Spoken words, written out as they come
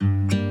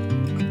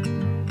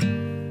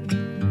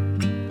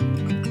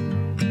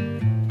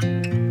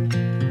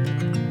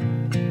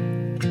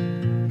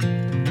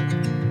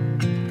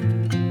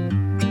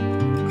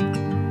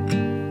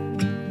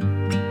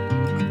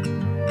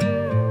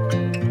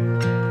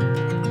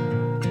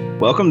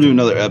Welcome to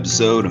another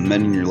episode of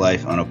Men in Your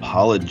Life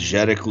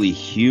Unapologetically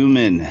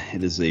Human.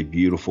 It is a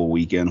beautiful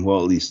weekend. Well,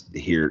 at least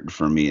here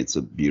for me, it's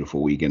a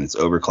beautiful weekend. It's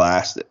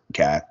overcast,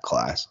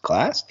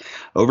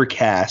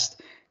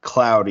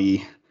 cloudy,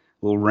 a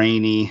little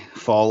rainy,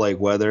 fall-like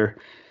weather.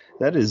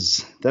 That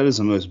is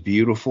the most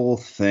beautiful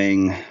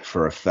thing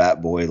for a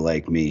fat boy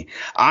like me.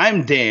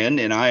 I'm Dan,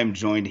 and I am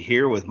joined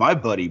here with my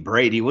buddy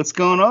Brady. What's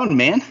going on,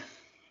 man?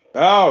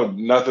 Oh,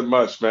 nothing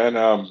much,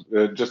 man.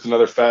 Just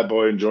another fat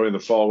boy enjoying the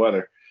fall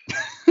weather.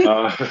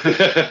 No,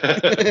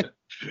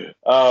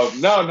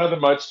 nothing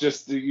much.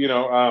 Just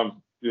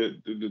the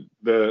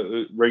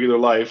regular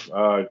life.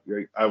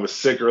 I was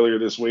sick earlier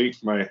this week.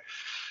 My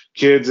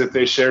kids, if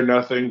they share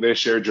nothing, they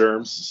share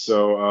germs.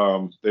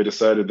 So they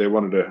decided they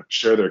wanted to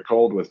share their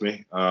cold with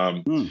me.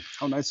 How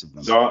nice of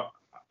them. So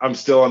I'm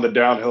still on the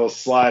downhill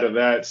slide of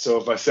that. So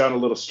if I sound a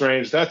little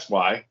strange, that's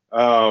why.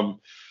 And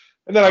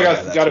then I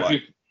got a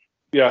few.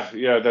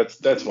 Yeah,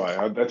 that's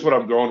why. That's what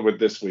I'm going with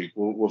this week.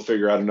 We'll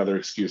figure out another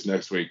excuse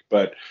next week.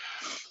 But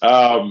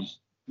now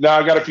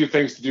I got a few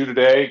things to do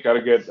today. Got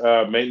to get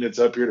maintenance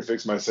up here to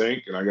fix my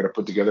sink, and I got to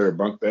put together a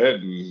bunk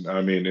bed. And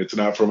I mean, it's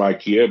not from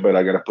IKEA, but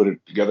I got to put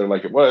it together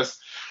like it was.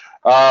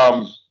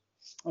 How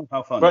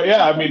fun! But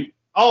yeah, I mean,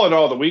 all in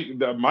all,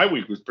 my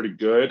week was pretty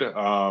good.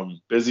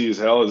 Busy as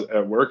hell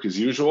at work as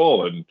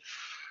usual, and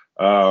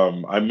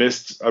I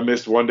missed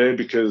one day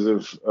because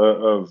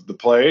of the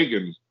plague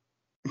and.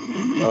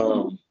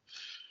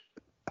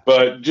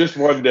 But just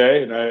one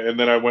day, and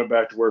then I went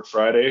back to work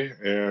Friday,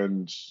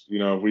 and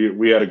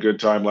we had a good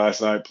time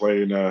last night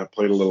played a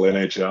little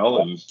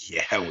NHL, and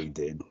yeah, we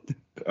did.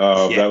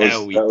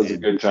 That was a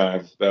good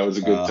time. That was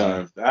a good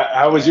time.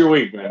 How was your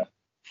week, man?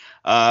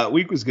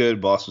 Week was good.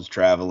 Boss was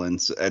traveling.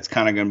 So it's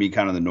kind of going to be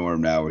kind of the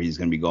norm now, where he's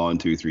going to be gone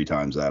 2-3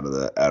 times out of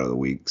the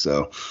week.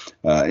 So,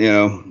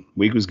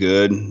 week was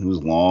good. It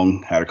was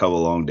long. Had a couple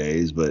of long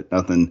days, but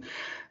nothing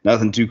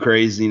too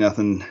crazy.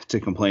 Nothing to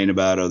complain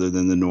about other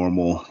than the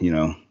normal,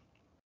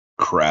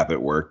 crap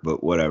at work.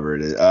 But whatever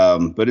it is.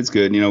 But it's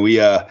good. We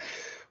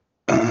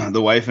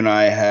the wife and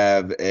I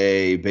have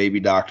a baby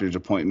doctor's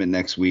appointment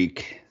next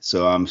week.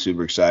 So I'm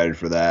super excited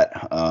for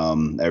that.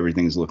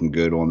 Everything's looking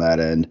good on that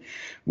end.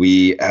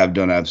 We have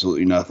done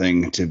absolutely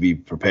nothing to be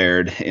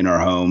prepared in our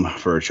home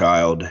for a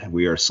child.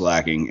 We are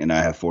slacking, and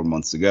I have 4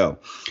 months to go.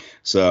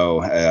 So,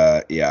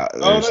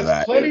 there's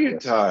that. Plenty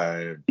of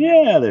time.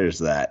 Yeah, there's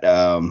that.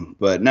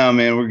 But no,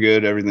 man, we're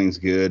good. Everything's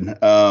good.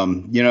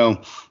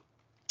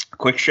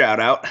 Quick shout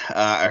out.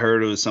 I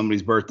heard it was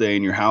somebody's birthday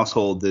in your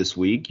household this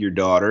week. Your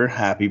daughter.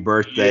 Happy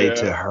birthday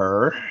to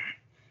her.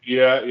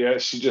 Yeah.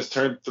 She just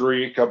turned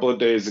 3 a couple of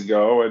days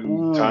ago,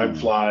 and time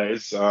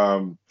flies.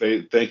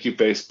 Thank you,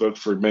 Facebook,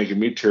 for making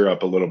me tear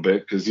up a little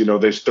bit, because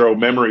they throw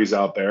memories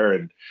out there,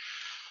 and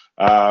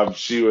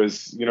she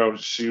was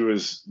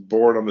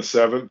born on the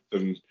 7th,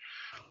 and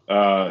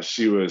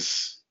she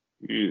was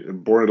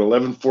born at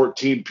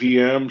 11:14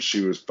 p.m.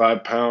 She was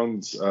 5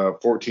 pounds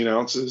 14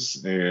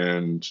 ounces,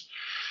 and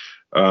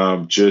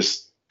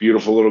just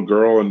beautiful little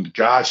girl. And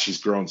gosh, she's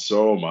grown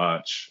so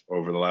much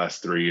over the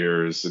last 3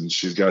 years, and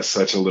she's got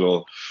such a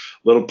little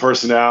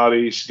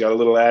personality. She's got a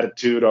little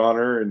attitude on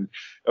her, and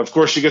of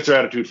course she gets her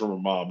attitude from her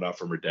mom, not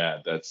from her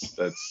dad.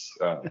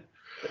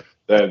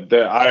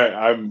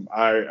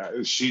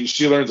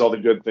 She learns all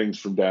the good things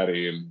from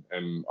daddy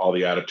and all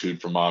the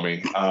attitude from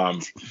mommy.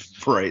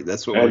 Right,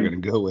 that's what we're gonna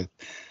go with.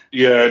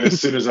 Yeah, and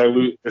as soon as I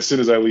leave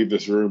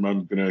this room,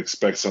 I'm gonna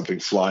expect something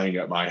flying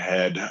at my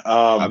head.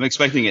 I'm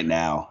expecting it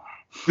now.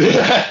 No,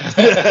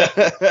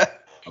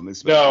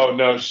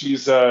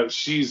 she's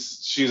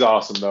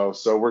awesome though.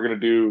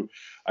 So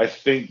I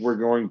think we're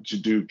going to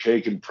do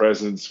cake and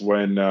presents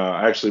when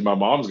actually my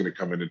mom's going to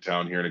come into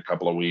town here in a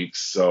couple of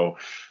weeks. So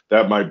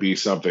that might be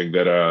something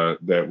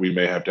that we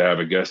may have to have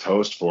a guest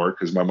host for,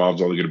 because my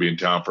mom's only going to be in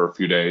town for a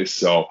few days.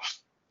 So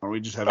or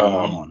we just have my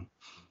mom on.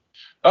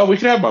 Oh, we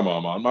can have my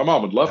mom on. My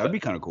mom would love that. That'd be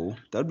kind of cool.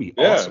 That'd be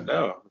awesome. Yeah,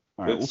 no.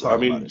 All right, we'll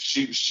talk about it.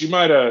 She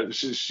might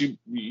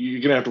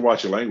you're gonna have to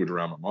watch your language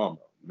around my mom.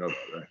 You know that,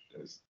 right?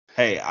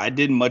 Hey, I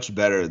did much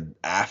better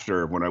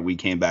after we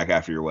came back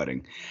after your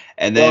wedding,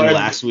 and then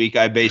last week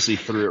I basically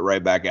threw it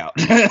right back out.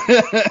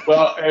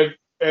 Well,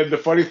 and the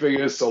funny thing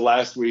is, so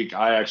last week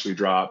I actually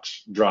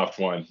dropped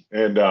one,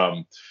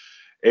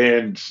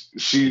 and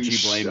she Did you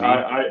blame me?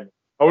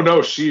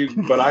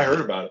 But I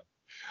heard about it.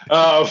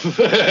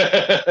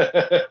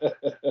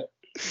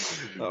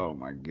 Oh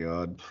my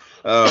god.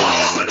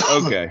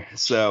 Oh, okay.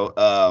 So,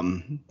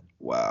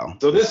 wow.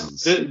 So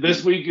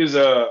this week is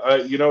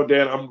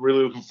Dan, I'm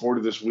really looking forward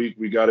to this week.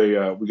 We got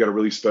a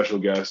really special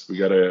guest. We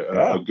got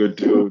a good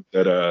dude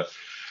that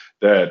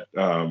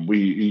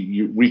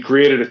we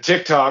created a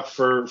TikTok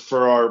for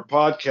our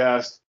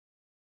podcast.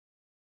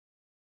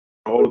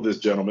 Hold of this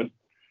gentleman.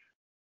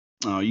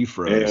 Oh, you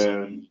froze.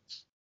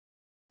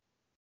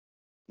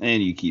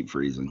 And you keep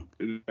freezing.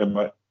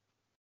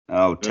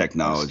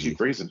 Technology. Keep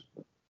freezing.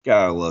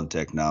 Gotta love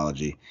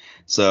technology.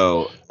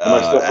 So, am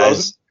I still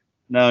frozen?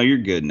 No, you're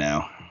good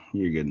now.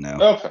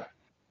 Okay.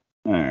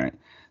 All right.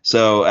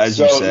 So, as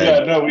you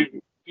said,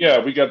 yeah,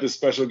 we got this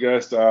special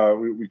guest.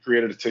 We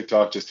created a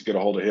TikTok just to get a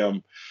hold of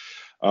him.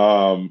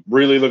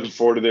 Really looking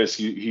forward to this.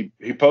 He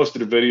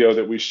posted a video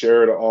that we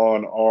shared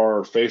on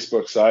our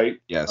Facebook site.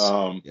 Yes.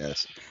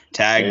 Yes.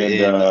 Tagged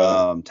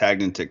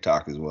in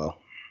TikTok as well.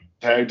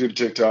 Tagged in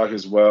TikTok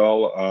as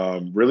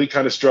well. Really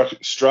kind of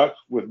struck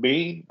with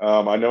me.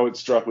 I know it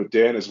struck with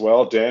Dan as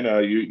well. Dan,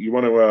 you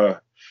want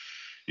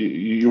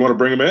to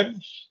bring him in?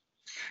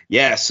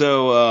 Yeah,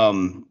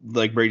 so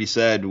like Brady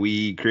said,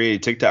 we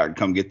created TikTok to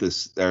come get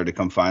this, or to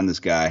come find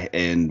this guy,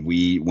 and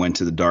we went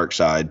to the dark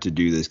side to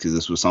do this because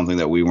this was something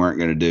that we weren't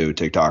going to do.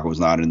 TikTok was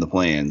not in the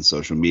plans.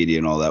 Social media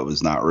and all that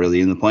was not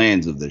really in the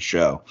plans of this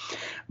show.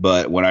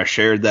 But when I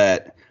shared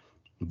that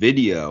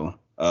video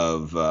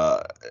of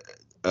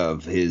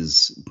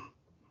his,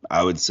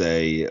 I would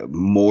say,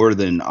 more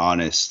than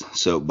honest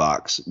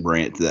soapbox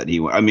rant that he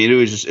went, I mean, it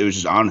was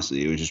just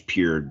honesty. It was just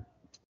pure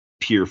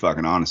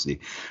fucking honesty.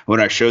 When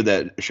I shared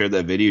that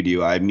video to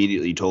you, I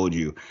immediately told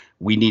you,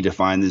 we need to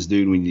find this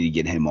dude. We need to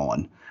get him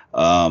on.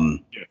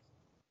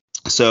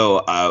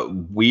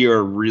 So we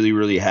are really,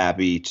 really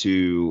happy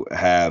to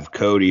have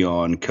Cody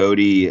on.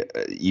 Cody,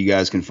 you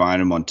guys can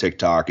find him on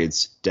TikTok.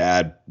 It's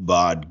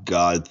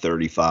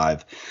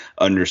dadbodgod35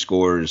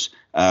 _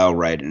 I'll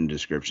write it in the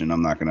description.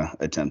 I'm not going to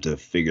attempt to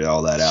figure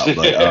all that out.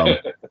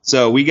 But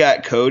so we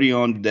got Cody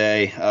on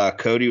today.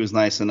 Cody was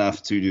nice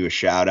enough to do a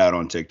shout out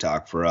on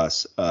TikTok for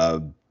us,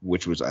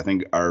 which was, I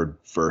think, our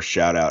first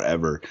shout out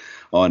ever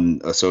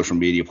on a social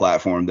media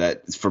platform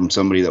that's from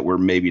somebody that we're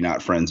maybe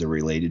not friends or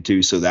related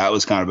to. So that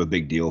was kind of a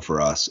big deal for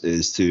us,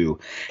 is to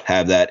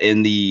have that.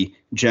 And the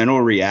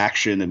general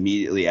reaction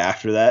immediately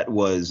after that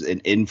was an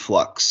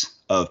influx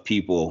of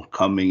people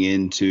coming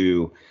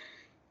into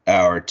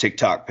our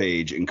TikTok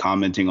page and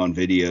commenting on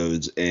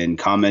videos and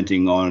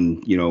commenting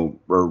on,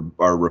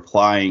 or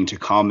replying to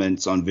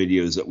comments on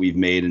videos that we've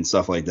made and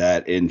stuff like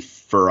that. And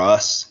for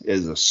us,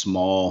 as a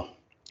small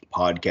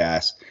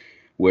podcast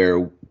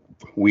where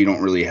we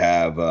don't really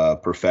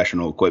have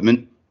professional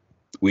equipment,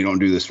 we don't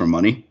do this for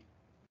money.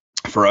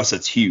 For us,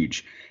 it's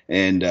huge.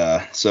 And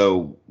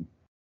so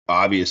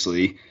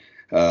obviously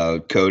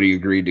Cody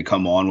agreed to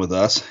come on with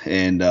us.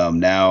 And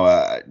now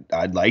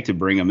I'd like to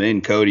bring him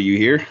in. Cody, you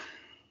here?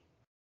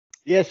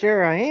 Yes,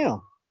 sir, I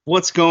am.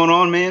 What's going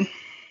on, man?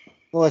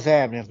 What's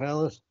happening,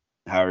 fellas?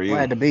 How are you?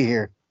 Glad to be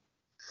here.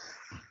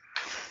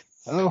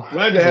 Oh,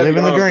 glad to have you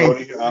on, dream.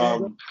 Cody.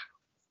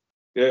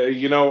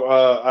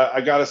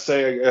 I gotta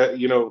say,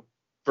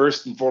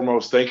 first and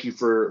foremost, thank you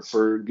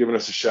for giving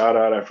us a shout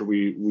out after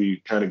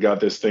we kind of got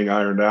this thing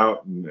ironed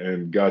out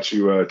and got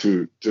you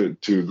to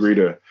agree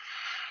to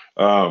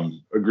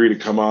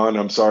come on.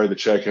 I'm sorry the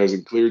check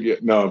hasn't cleared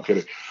yet. No, I'm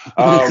kidding.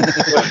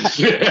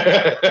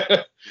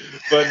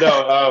 But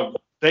no,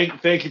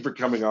 thank you for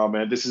coming on,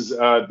 man. This is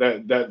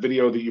that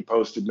video that you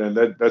posted,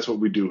 man. That's what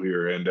we do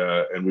here,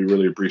 and we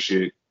really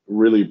appreciate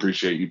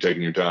you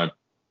taking your time.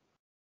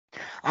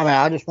 I mean,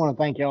 I just want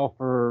to thank y'all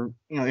for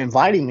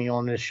inviting me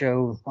on this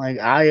show. Like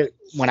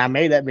when I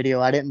made that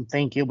video, I didn't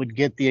think it would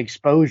get the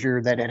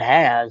exposure that it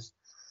has,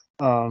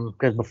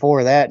 because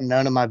before that,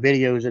 none of my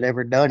videos had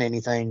ever done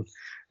anything.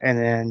 And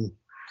then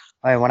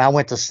when I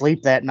went to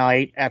sleep that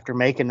night after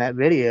making that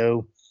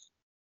video,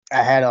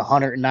 I had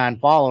 109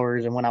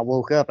 followers, and when I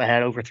woke up, I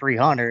had over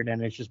 300,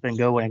 and it's just been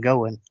going and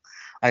going.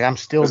 Like, I'm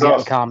still getting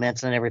awesome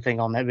comments and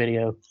everything on that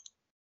video.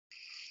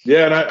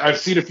 Yeah, and I've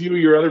seen a few of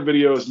your other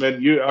videos,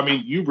 man.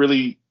 You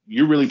really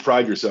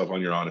pride yourself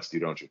on your honesty,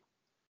 don't you?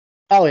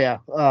 Oh yeah.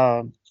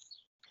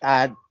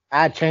 I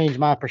changed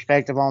my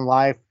perspective on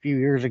life a few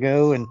years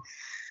ago, and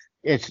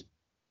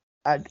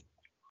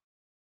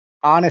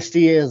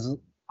honesty is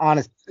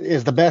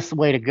the best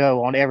way to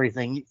go on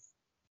everything.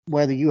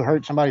 Whether you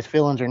hurt somebody's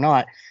feelings or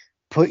not,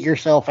 put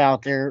yourself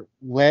out there,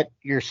 let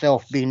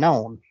yourself be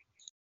known.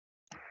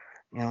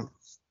 Yeah,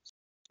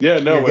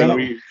 no,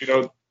 and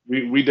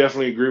we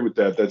definitely agree with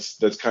that.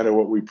 That's kind of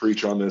what we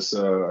preach on this,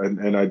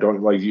 and I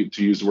don't like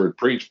to use the word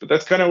preach, but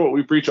that's kind of what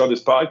we preach on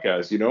this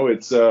podcast.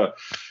 It's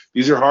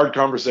these are hard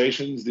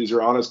conversations, these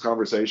are honest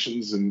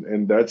conversations,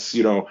 and that's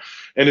and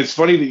it's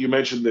funny that you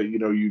mentioned that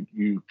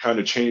you kind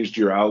of changed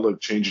your outlook,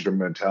 changed your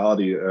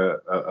mentality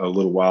a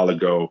little while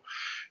ago.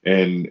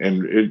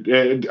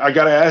 And I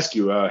got to ask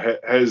you,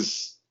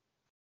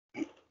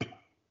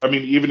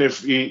 even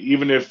if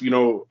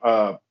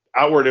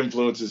outward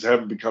influences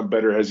haven't become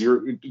better,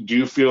 do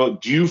you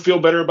feel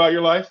better about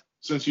your life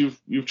since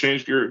you've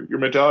changed your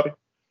mentality?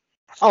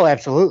 Oh,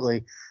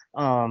 absolutely.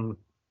 I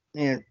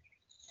think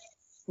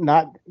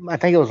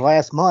it was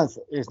last month.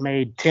 It's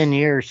made 10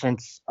 years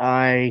since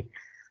I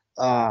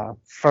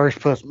first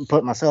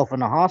put myself in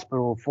the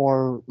hospital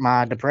for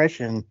my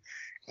depression,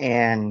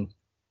 and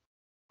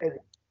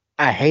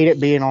I hated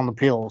being on the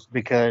pills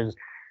because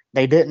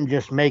they didn't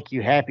just make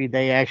you happy.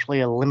 They actually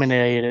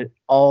eliminated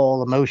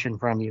all emotion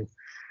from you.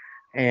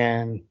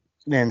 And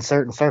then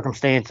certain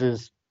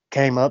circumstances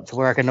came up to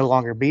where I could no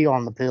longer be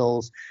on the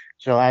pills.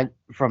 So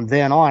from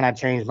then on, I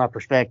changed my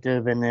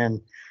perspective, and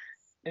then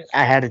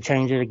I had to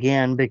change it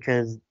again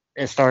because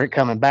it started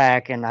coming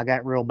back and I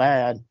got real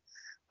bad.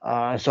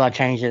 So I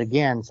changed it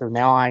again. So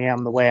now I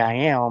am the way I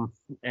am.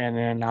 And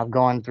then I've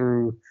gone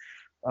through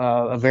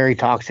a very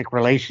toxic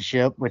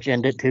relationship, which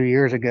ended 2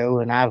 years ago,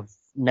 and I've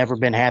never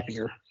been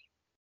happier.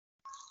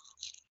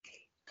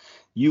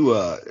 You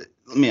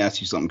let me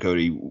ask you something,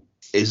 Cody.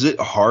 Is it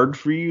hard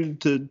for you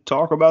to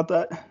talk about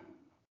that?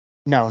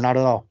 No, not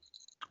at all.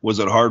 Was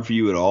it hard for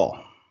you at all?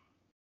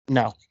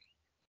 No.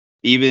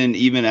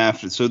 Even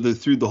after, so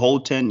through the whole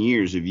 10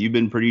 years, have you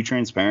been pretty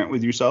transparent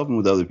with yourself and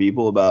with other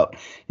people about,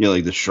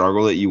 like the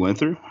struggle that you went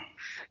through?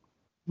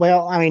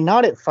 Well, I mean,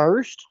 not at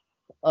first.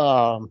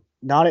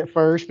 Not at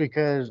first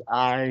because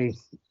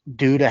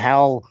due to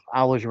how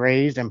I was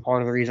raised, and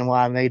part of the reason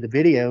why I made the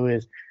video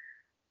is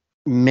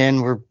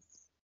men were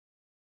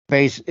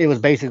it was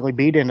basically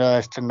beaten to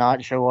us to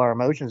not show our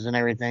emotions and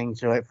everything.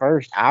 So at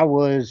first I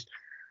was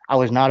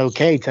not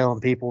okay telling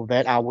people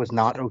that I was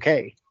not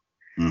okay.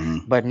 Mm-hmm.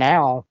 But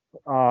now,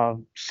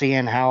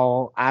 seeing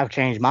how I've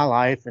changed my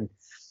life, and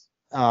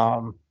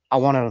I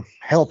want to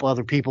help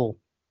other people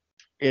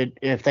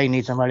if they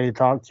need somebody to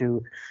talk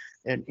to,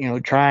 and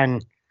try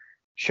and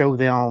show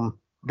them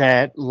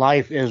that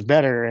life is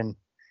better, and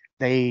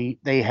they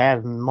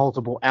have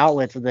multiple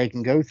outlets that they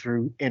can go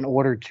through in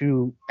order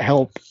to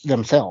help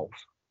themselves.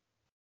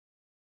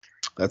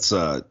 That's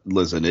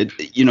listen,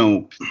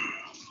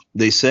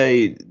 they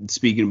say,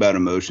 speaking about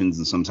emotions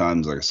and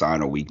sometimes like a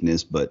sign of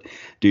weakness, but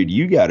dude,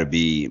 you got to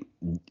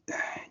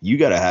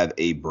have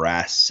a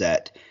brass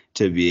set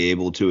to be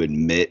able to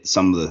admit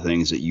some of the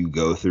things that you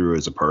go through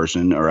as a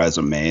person or as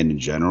a man in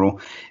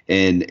general.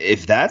 And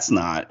if that's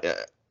not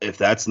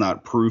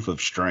proof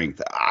of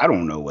strength, I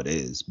don't know what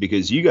is,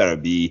 because you got to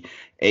be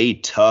a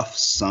tough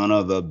son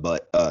of a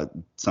I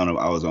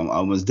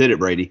almost did it,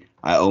 Brady.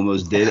 I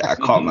almost did it. I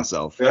caught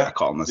myself. Yeah. I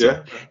caught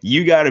myself. Yeah.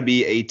 You got to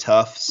be a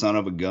tough son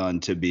of a gun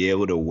to be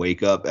able to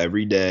wake up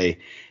every day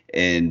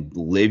and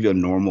live a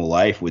normal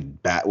life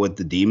with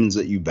the demons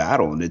that you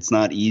battle. And it's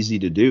not easy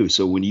to do.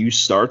 So when you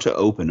start to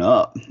open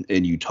up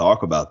and you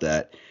talk about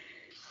that,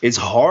 it's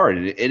hard,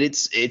 and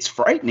it's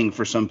frightening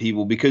for some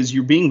people because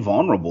you're being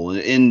vulnerable.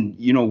 And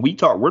we're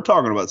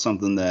talking about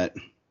something that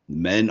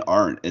men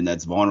aren't, and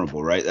that's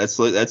vulnerable, right? That's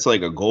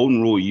like a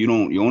golden rule. You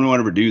only want to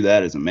ever do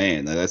that as a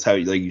man. That's how,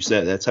 like you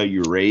said, that's how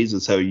you're raised.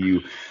 That's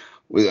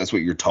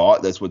what you're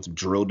taught. That's what's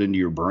drilled into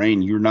your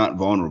brain. You're not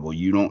vulnerable.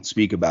 You don't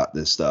speak about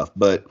this stuff.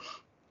 But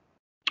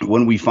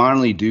when we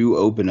finally do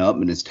open up,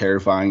 and as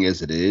terrifying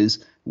as it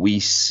is, we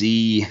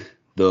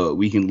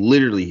can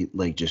literally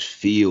like just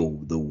feel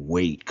the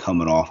weight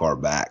coming off our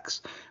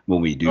backs when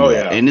we do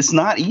that. Yeah. And it's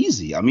not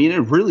easy. I mean, it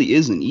really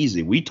isn't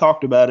easy. We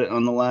talked about it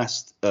on the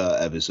last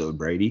episode,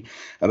 Brady,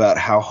 about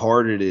how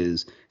hard it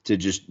is to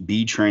just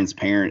be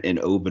transparent and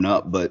open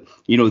up. But,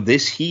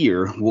 this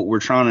here, what we're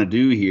trying to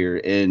do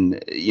here,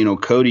 and,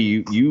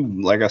 Cody,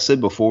 you like I said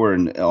before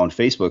on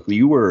Facebook,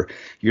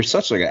 you're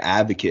such like an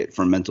advocate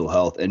for mental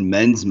health and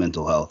men's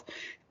mental health.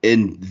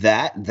 And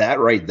that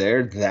right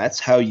there, that's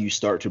how you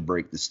start to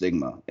break the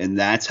stigma. And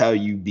that's how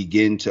you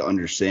begin to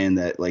understand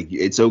that, like,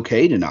 it's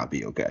okay to not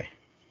be okay.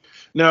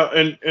 Now,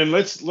 and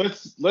let's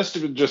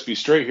just be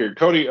straight here,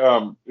 Cody.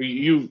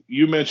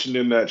 You mentioned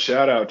in that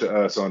shout out to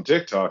us on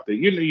TikTok that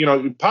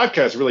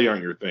podcasts really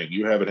aren't your thing.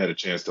 You haven't had a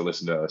chance to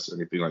listen to us or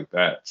anything like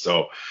that.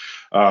 So,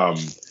 a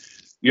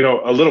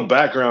little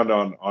background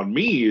on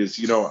me is,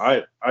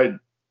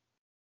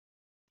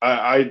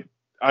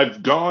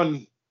 I've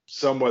gone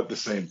somewhat the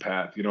same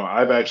path.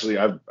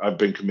 I've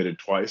been committed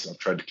twice. I've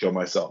tried to kill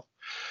myself.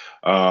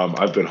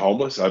 I've been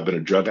homeless. I've been a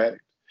drug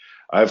addict.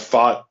 I've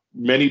fought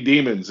many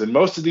demons, and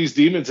most of these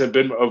demons have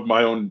been of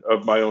my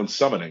own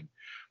summoning.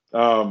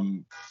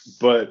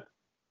 But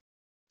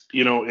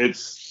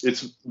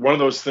it's one of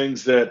those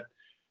things that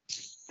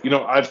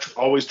I've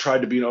always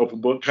tried to be an open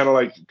book, kind of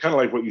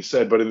like what you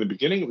said. But in the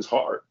beginning, it was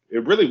hard.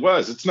 It really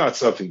was. It's not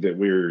something that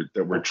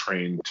we're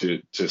trained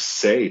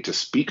to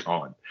speak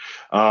on.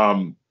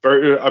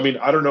 I mean,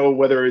 I don't know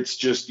whether it's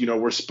just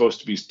we're supposed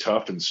to be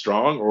tough and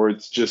strong, or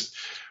it's just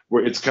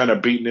where it's kind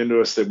of beaten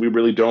into us that we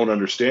really don't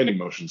understand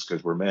emotions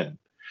because we're men.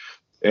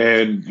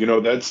 And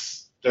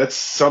that's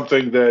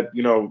something that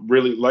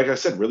really, like I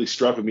said, really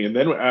struck with me. And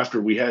then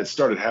after we had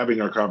started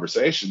having our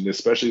conversation,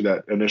 especially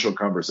that initial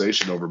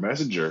conversation over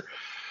Messenger,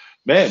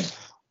 man,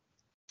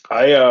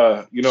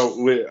 I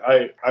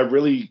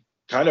really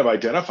kind of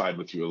identified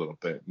with you a little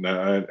bit,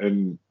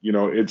 and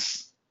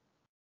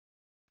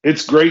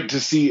it's great to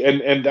see,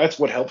 and that's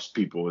what helps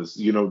people is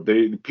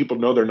people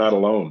know they're not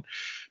alone.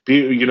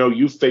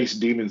 You've faced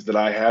demons that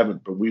I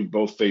haven't, but we've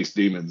both faced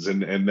demons,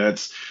 and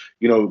that's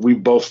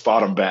we've both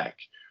fought them back.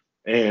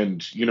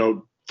 And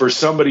for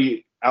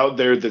somebody out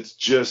there that's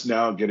just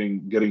now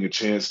getting a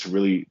chance to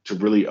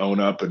really own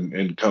up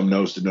and come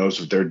nose to nose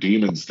with their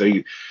demons,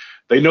 they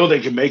know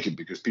they can make it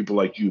because people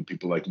like you,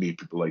 people like me,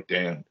 people like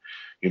Dan,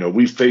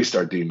 we've faced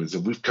our demons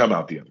and we've come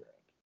out the other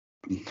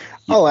end.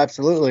 Oh,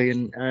 absolutely.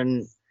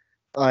 And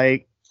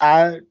like,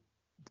 I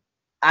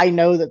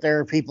know that there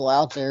are people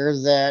out there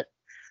that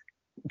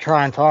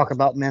try and talk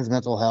about men's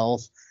mental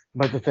health,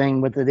 but the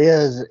thing with it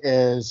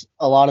is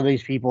a lot of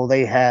these people,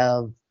 they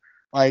have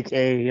like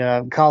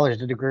a college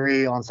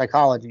degree on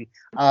psychology.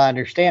 I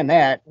understand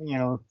that,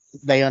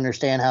 they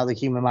understand how the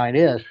human mind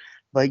is,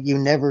 but you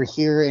never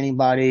hear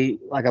anybody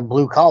like a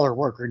blue collar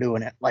worker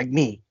doing it like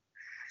me.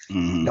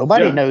 Mm-hmm.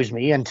 Nobody Yeah. knows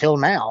me until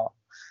now.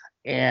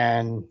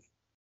 And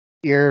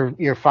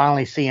you're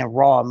finally seeing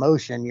raw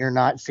emotion. You're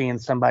not seeing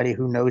somebody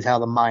who knows how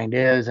the mind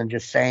is and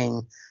just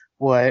saying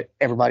what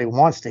everybody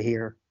wants to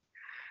hear.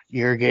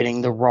 You're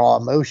getting the raw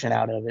emotion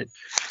out of it.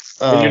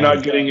 And you're Um,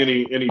 not getting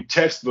any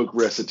textbook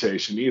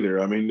recitation either.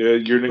 I mean,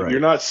 you're Right.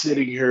 not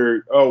sitting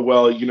here. Oh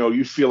well,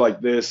 you feel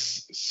like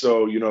this,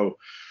 so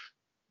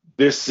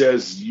this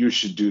says you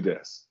should do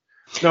this.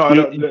 No, I You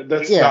know, don't.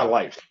 That's yeah, not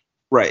life.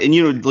 right.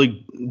 And like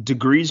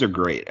degrees are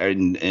great,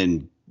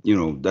 and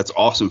that's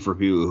awesome for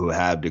people who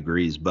have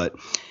degrees, but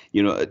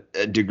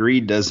a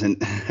degree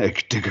doesn't a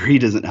degree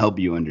doesn't help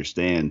you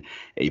understand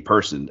a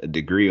person. A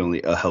degree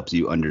only helps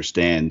you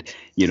understand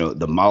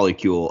the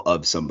molecule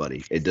of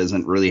somebody. It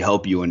doesn't really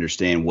help you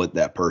understand what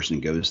that person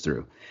goes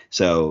through.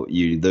 So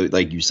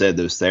like you said,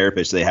 those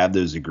therapists, they have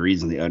those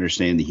degrees and they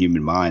understand the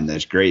human mind.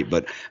 That's great,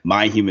 but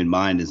my human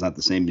mind is not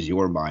the same as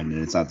your mind,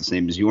 and it's not the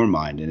same as your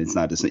mind, and it's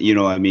not the same.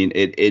 I mean,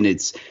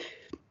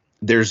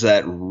 there's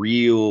that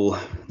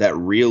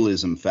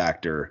realism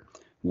factor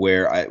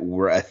where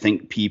I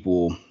think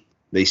people,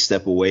 they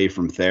step away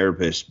from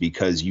therapists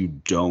because you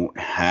don't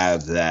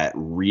have that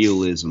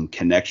realism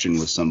connection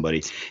with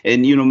somebody.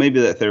 And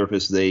maybe that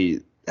therapist, they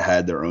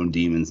had their own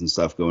demons and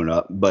stuff going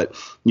up, but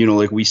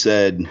like we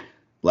said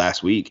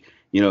last week,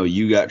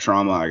 you got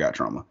trauma, I got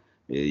trauma.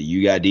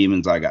 You got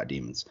demons, I got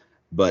demons.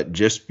 But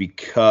just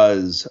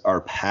because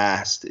our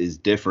past is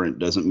different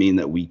doesn't mean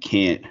that we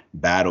can't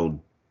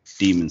battle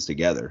demons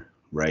together,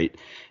 right?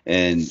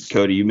 And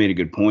Cody, you made a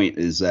good point,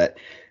 is that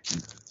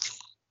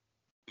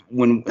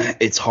when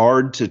it's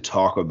hard to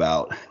talk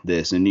about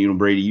this, and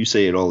Brady, you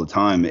say it all the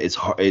time, it's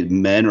hard,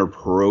 men are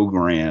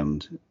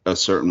programmed a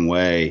certain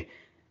way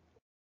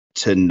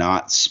to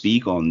not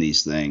speak on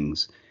these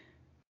things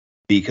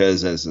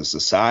because as a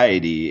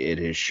society it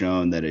has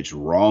shown that it's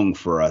wrong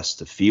for us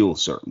to feel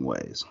certain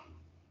ways.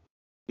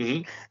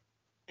 Mm-hmm.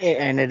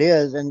 and it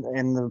is, and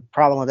the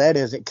problem with that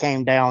is it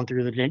came down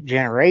through the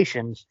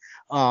generations.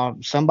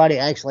 Somebody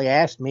actually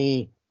asked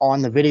me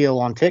on the video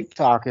on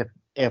TikTok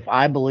if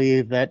I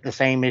believe that the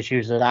same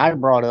issues that I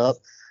brought up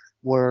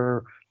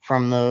were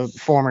from the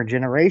former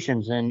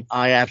generations, and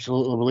I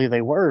absolutely believe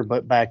they were.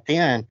 But back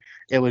then,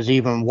 it was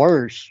even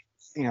worse.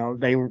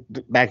 They were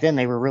back then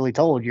they were really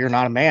told you're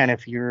not a man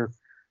if you're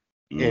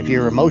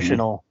Mm-hmm.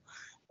 emotional,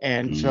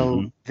 and Mm-hmm.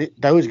 so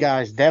those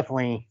guys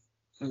definitely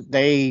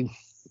they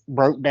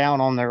broke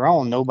down on their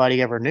own. Nobody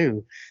ever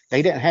knew.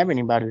 They didn't have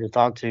anybody to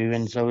talk to,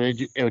 and so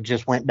it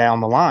just went down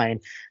the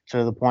line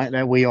to the point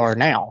that we are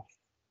now.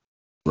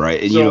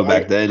 Right. And So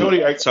back then,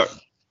 Cody, sorry,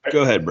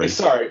 go ahead, Brady.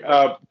 sorry,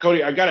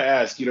 Cody, I gotta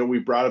ask. We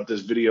brought up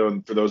this video,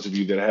 and for those of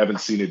you that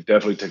haven't seen it,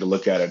 definitely take a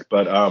look at it.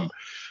 But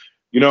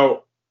you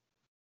know,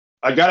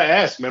 I gotta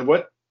ask, man,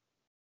 what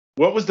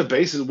was the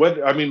basis?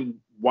 What I mean,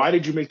 why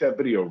did you make that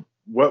video?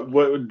 What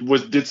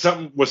was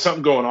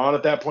something going on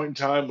at that point in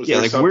time? Was Yeah,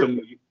 there like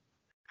something?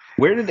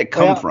 where did it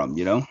come Well, from,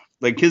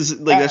 like because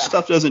like that uh,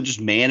 stuff doesn't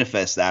just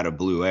manifest out of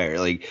blue air.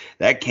 Like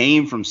that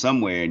came from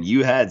somewhere and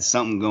you had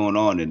something going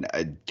on, and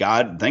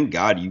thank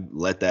God you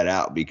let that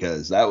out,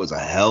 because that was a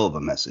hell of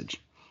a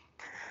message.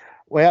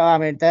 well, I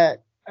mean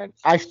that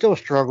I still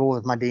struggle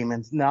with my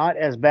demons, not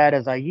as bad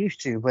as I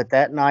used to, but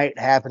that night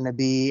happened to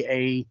be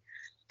a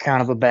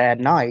kind of a bad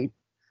night.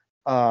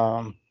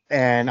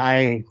 And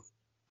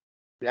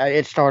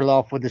it started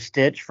off with a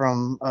stitch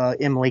from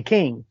Emily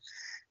King,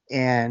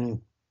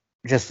 and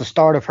just the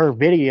start of her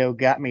video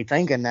got me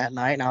thinking that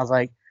night, and I was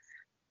like,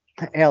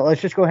 hell, let's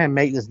just go ahead and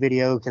make this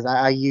video because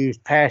I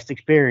used past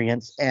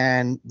experience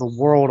and the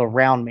world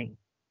around me.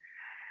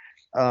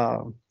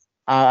 Um,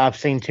 I've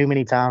seen too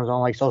many times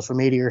on like social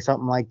media or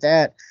something like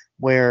that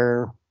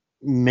where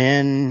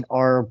men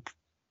are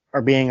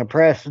being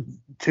oppressed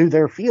to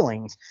their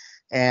feelings,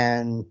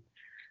 and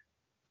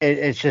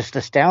it's just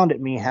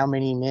astounded me how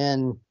many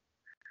men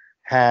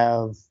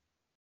have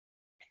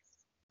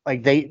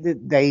like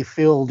they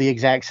feel the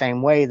exact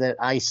same way that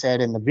I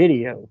said in the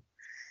video.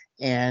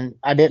 And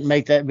I didn't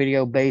make that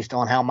video based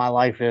on how my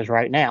life is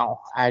right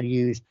now. I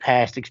used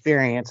past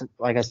experience,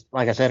 like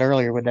I said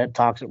earlier, with that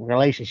toxic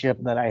relationship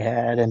that I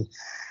had, and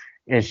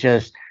it's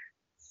just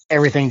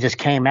everything just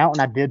came out,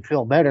 and I did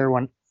feel better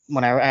when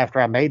I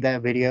after I made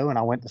that video, and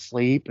I went to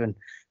sleep, and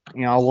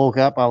I woke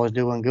up, I was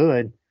doing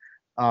good,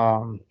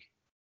 um,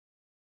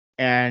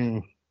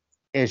 and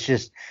it's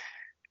just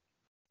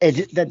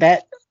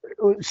that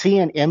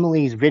seeing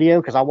Emily's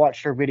video, because I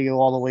watched her video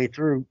all the way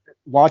through.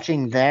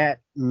 Watching that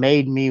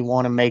made me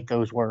want to make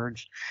those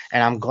words,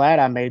 and I'm glad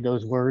I made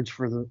those words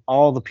for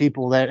all the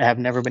people that have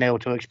never been able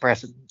to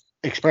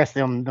express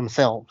them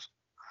themselves.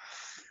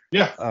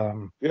 Yeah,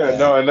 Um, yeah, Yeah.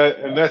 no,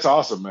 and that's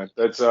awesome, man.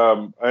 That's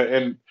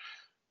and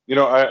you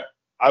know,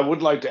 I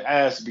would like to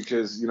ask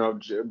because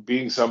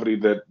being somebody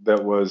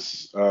that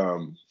was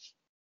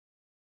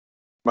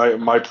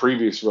my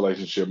previous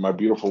relationship, my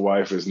beautiful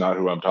wife is not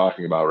who I'm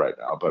talking about right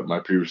now, but my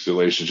previous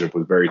relationship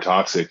was very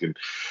toxic. And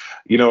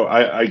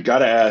I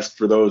gotta ask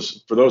for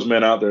those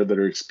men out there that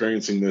are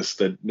experiencing this,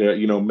 that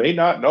may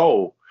not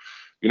know,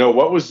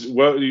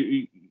 what.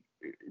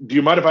 Do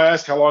you mind if I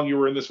ask how long you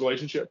were in this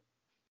relationship?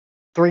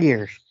 3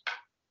 years.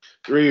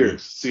 3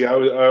 years. See, I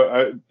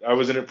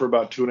was in it for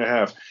about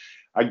 2.5.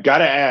 I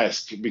gotta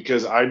ask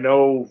because I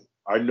know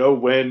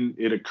when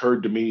it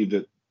occurred to me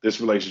that this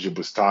relationship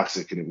was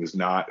toxic and it was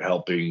not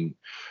helping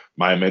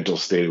my mental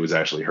state. It was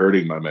actually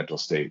hurting my mental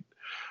state.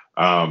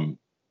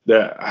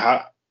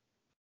 That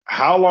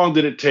how long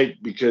did it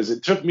take? Because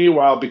it took me a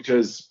while.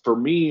 Because for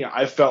me,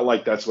 I felt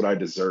like that's what I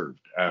deserved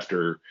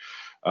after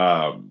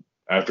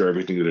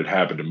everything that had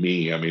happened to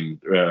me. I mean,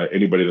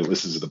 anybody that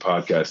listens to the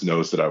podcast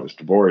knows that I was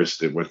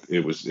divorced.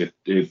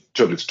 It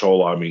took its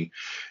toll on me.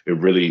 It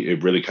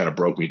really kind of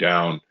broke me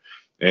down.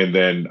 And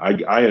then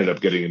I ended up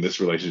getting in this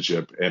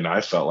relationship, and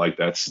I felt like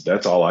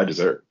that's all I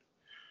deserved.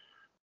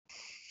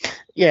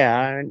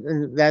 Yeah,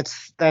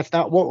 that's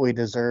not what we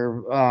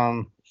deserve.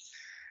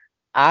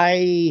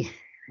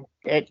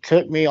 It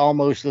took me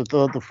almost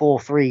the full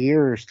 3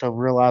 years to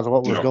realize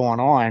what was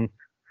going on.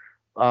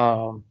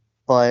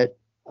 But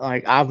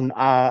like I've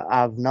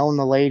known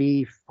the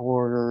lady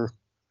for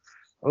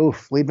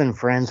we've been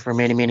friends for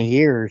many, many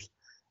years.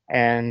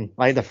 And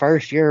like the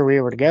first year we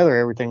were together,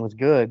 everything was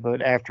good.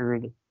 But after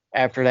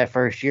that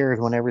first year is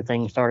when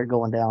everything started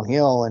going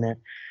downhill, and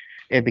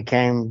it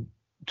became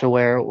to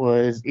where it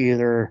was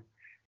either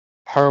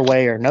her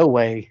way or no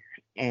way.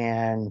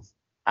 And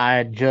I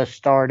had just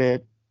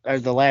started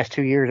the last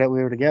 2 years that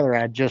we were together. I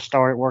had just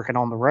started working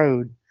on the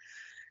road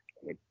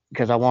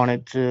because I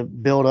wanted to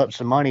build up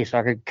some money so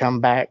I could come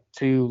back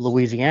to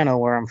Louisiana,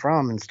 where I'm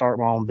from, and start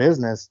my own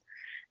business.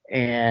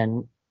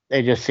 And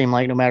it just seemed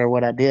like no matter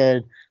what I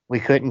did, we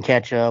couldn't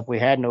catch up. We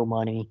had no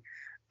money.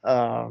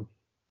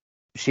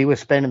 She was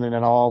spending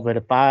it all, but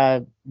if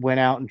I went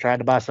out and tried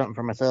to buy something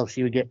for myself,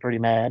 she would get pretty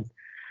mad.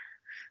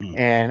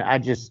 And I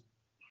just,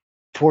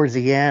 towards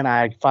the end,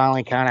 I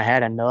finally kind of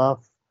had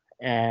enough,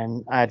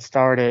 and I'd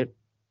started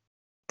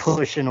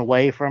pushing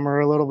away from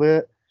her a little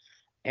bit.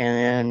 And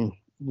then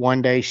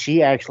one day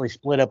she actually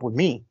split up with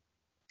me.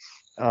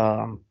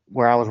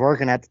 Where I was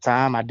working at the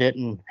time, I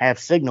didn't have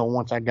signal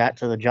once I got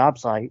to the job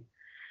site.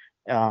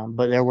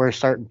 But there were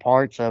certain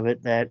parts of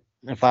it that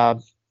if I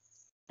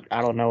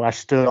don't know, I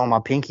stood on my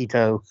pinky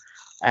toe,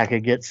 I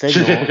could get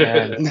signal.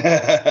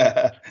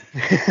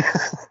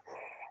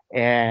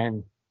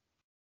 And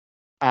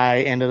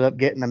I ended up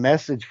getting a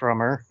message from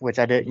her, which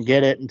I didn't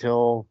get it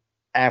until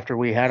after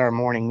we had our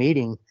morning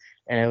meeting.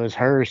 And it was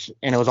hers,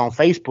 and it was on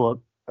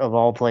Facebook of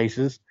all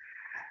places.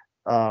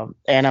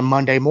 And a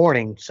Monday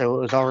morning, so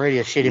it was already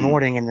a shitty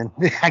morning, and then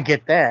I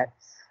get that.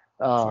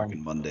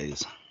 Fucking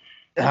Mondays.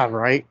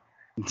 Right.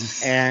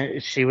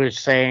 And she was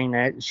saying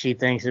that she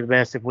thinks it's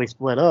best if we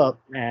split up,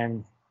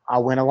 and I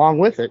went along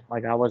with it,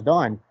 like I was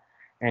done.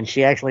 And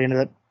she actually ended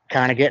up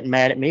kind of getting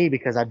mad at me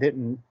because I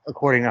didn't,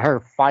 according to her,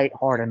 fight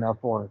hard enough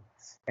for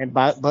her.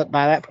 But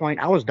by that point,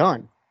 I was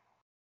done.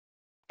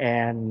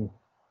 And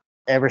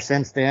ever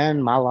since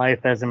then, my life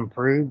has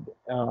improved,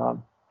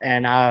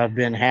 and I've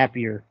been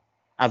happier.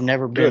 I've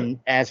never been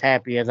as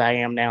happy as I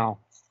am now.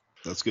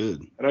 That's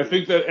good. And I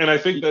think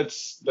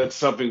that's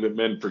something that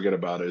men forget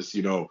about is,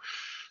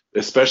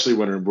 especially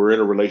when we're in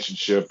a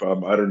relationship.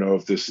 I don't know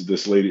if this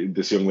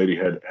young lady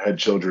had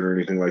children or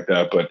anything like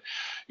that, but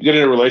you get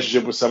in a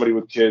relationship with somebody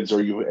with kids,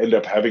 or you end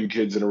up having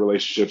kids in a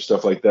relationship,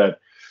 stuff like that.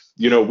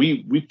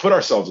 We put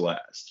ourselves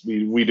last.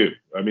 We do.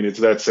 I mean, it's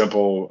that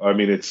simple. I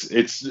mean, it's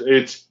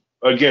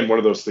again one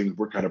of those things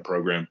we're kind of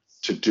programmed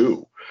to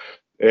do.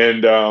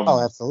 And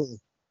absolutely.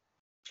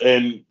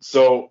 And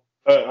so,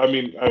 I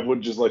mean, I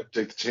would just like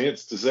to take the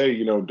chance to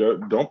say,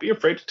 don't be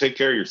afraid to take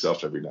care of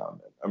yourself every now and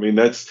then. I mean,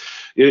 that's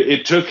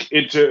it took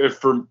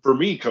for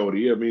me,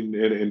 Cody. I mean,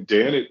 and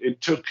Dan,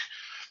 it took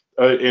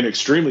an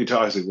extremely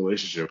toxic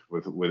relationship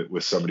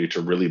with somebody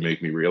to really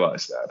make me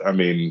realize that. I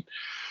mean,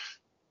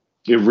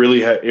 it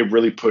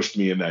really pushed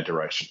me in that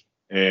direction.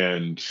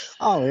 And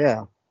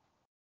yeah.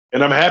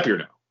 And I'm happier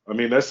now. I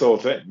mean, that's the whole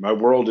thing. My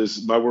world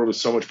is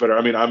so much better.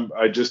 I mean,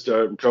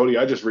 Cody,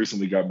 I just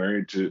recently got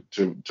married to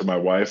my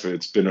wife.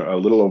 It's been a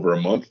little over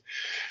a month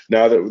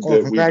now that we've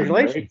been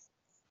married.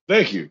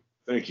 Thank you.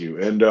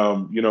 And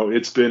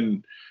it's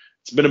been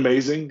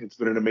amazing. It's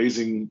been an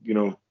amazing,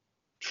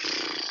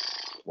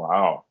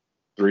 wow,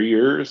 3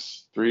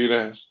 years,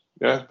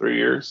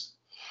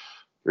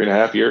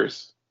 3.5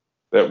 years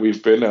that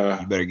we've been. You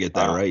better get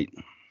that right.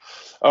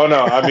 Oh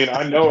no! I mean,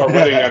 I know our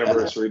wedding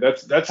anniversary.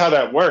 That's how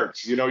that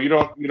works. You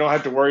don't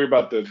have to worry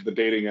about the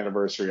dating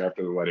anniversary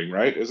after the wedding,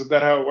 right? Isn't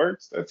that how it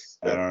works?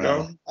 I don't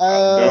know.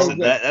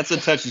 That's a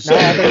touchy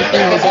subject.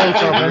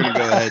 We're gonna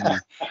go ahead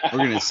and we're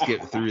gonna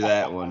skip through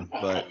that one.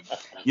 But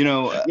you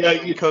know what?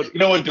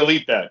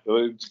 Delete that.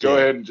 Go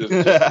ahead and just.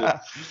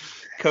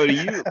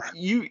 Cody,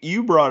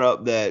 you brought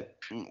up that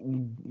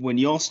when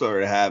y'all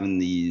started having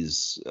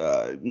these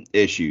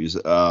issues,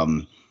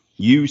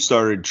 you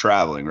started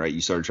traveling, right?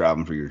 You started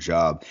traveling for your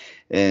job.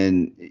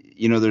 And,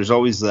 there's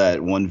always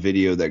that one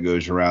video that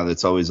goes around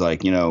that's always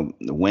like, the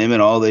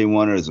women, all they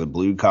want is a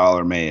blue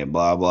collar man,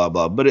 blah, blah,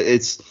 blah. But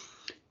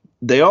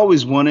they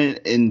always want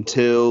it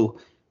until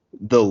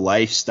the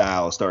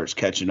lifestyle starts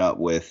catching up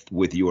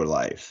with your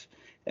life.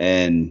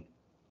 And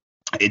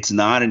it's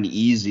not an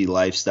easy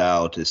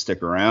lifestyle to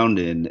stick around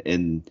in.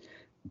 And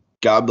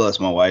God bless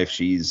my wife.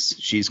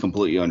 She's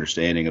completely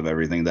understanding of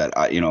everything that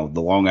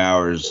the long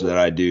hours that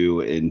I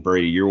do. And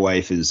Brady, your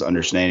wife is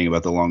understanding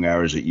about the long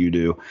hours that you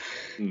do.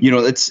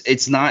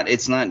 It's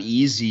not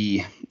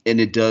easy,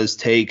 and it does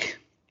take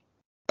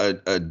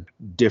a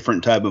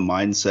different type of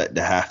mindset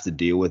to have to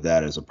deal with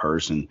that as a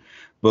person.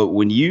 But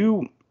when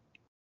you're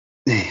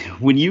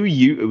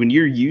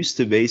used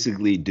to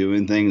basically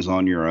doing things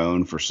on your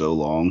own for so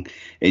long,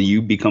 and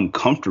you become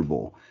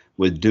comfortable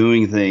with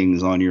doing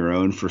things on your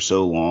own for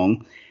so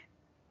long,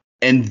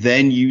 and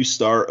then you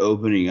start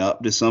opening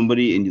up to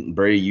somebody, and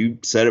Brady, you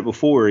said it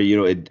before,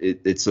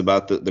 it's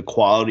about the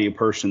quality of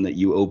person that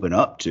you open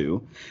up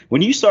to.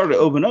 When you start to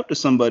open up to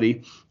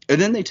somebody and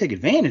then they take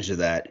advantage of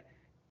that,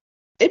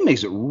 it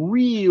makes it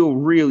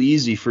real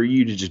easy for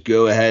you to just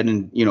go ahead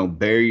and,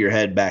 bury your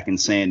head back in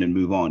sand and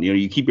move on.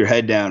 You keep your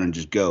head down and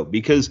just go,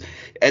 because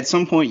at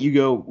some point you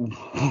go,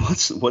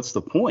 what's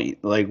the point?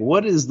 Like,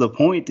 what is the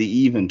point to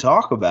even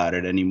talk about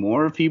it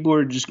anymore? People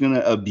are just going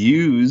to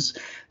abuse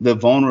the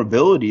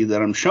vulnerability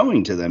that I'm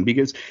showing to them,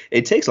 because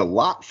it takes a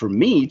lot for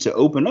me to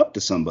open up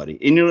to somebody.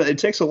 And, it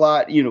takes a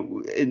lot,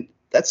 and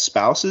that's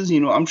spouses.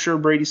 I'm sure,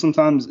 Brady,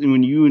 sometimes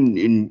when you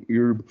and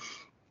your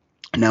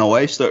now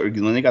wife started,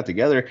 when they got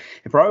together,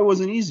 it probably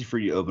wasn't easy for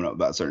you to open up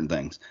about certain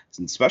things,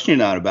 especially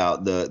not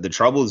about the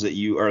troubles that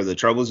you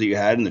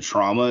had and the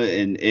trauma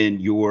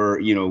and your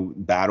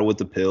battle with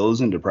the pills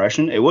and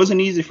depression. It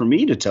wasn't easy for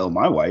me to tell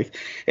my wife.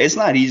 It's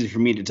not easy for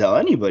me to tell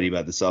anybody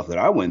about the stuff that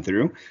I went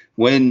through.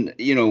 When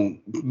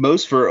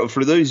most for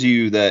those of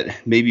you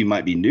that maybe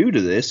might be new to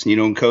this,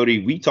 and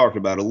Cody, we talked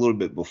about a little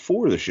bit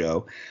before the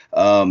show.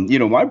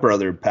 My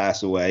brother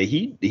passed away.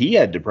 He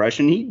had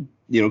depression. He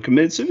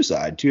committed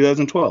suicide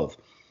 2012.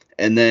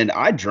 And then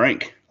I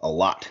drank a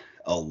lot.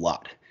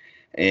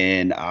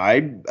 And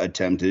I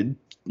attempted,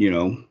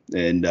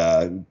 and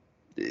I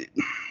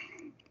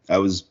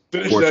was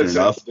fortunate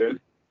enough.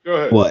 Dude. Go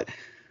ahead.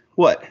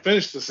 What?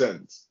 Finish the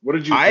sentence. What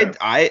did you I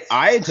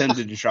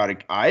attempted to try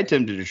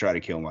to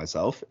kill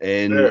myself,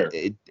 and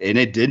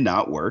it did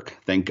not work,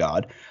 thank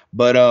God.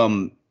 But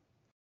I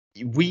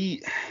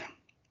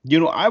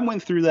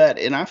went through that,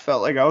 and I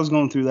felt like I was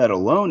going through that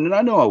alone. And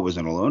I know I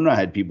wasn't alone. I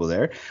had people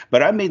there,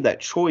 but I made that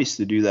choice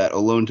to do that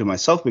alone to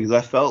myself, because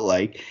I felt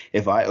like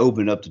if I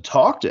opened up to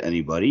talk to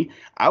anybody,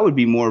 I would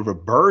be more of a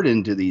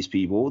burden to these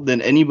people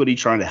than anybody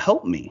trying to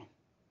help me.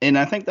 And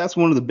I think that's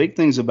one of the big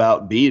things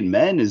about being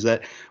men, is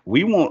that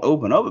we won't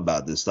open up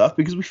about this stuff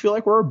because we feel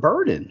like we're a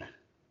burden.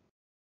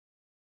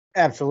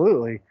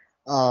 Absolutely.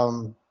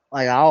 Like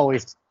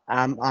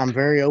I'm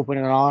very open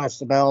and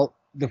honest about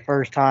the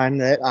first time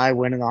that I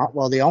went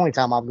the only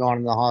time I've gone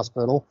in the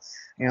hospital.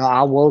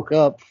 I woke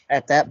up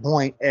at that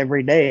point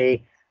every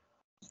day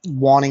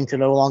wanting to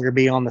no longer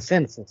be on the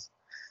census.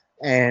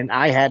 And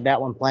I had that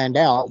one planned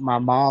out. My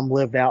mom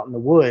lived out in the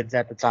woods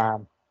at the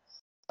time.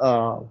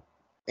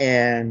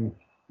 And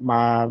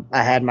I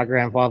had my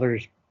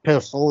grandfather's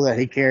pistol that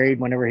he carried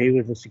whenever he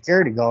was a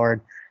security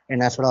guard.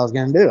 And that's what I was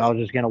going to do. I was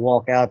just going to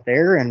walk out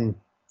there and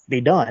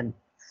be done.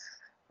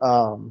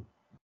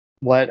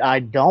 What I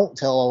don't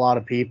tell a lot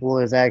of people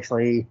is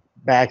actually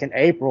back in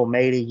April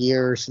made a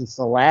year since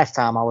the last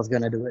time I was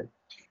going to do it.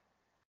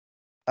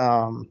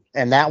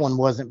 And that one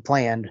wasn't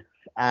planned.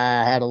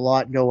 I had a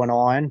lot going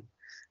on.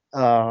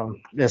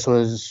 This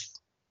was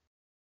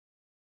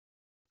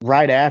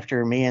right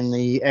after me and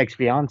the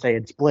ex-fiance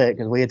had split,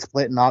 because we had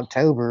split in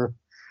October,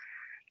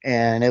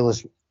 and it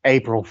was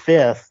April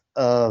 5th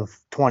of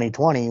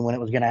 2020 when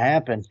it was going to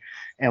happen.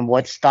 And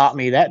what stopped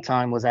me that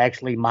time was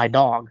actually my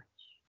dog.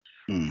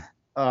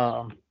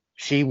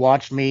 She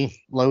watched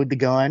me load the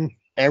gun,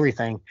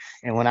 everything.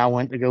 And when I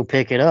went to go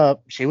pick it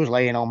up, she was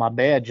laying on my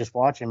bed just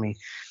watching me.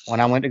 When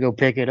I went to go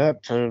pick it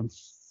up to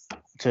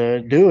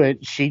do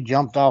it, she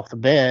jumped off the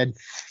bed,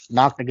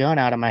 knocked the gun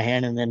out of my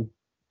hand, and then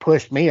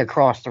pushed me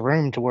across the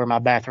room to where my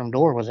bathroom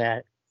door was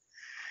at.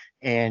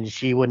 And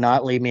she would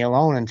not leave me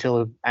alone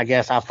until I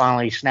guess I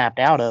finally snapped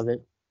out of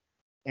it.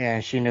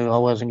 And she knew I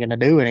wasn't going to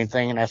do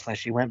anything. And that's when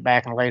she went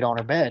back and laid on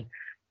her bed.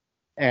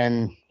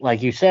 And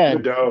like you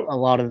said,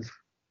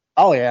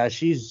 oh yeah,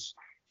 she's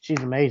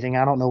amazing.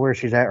 I don't know where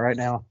she's at right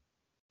now.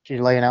 She's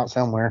laying out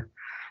somewhere.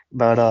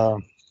 But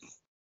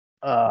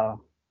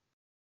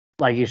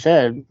like you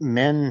said,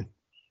 men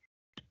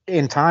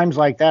in times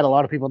like that, a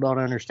lot of people don't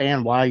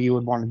understand why you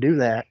would want to do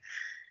that.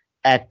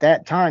 At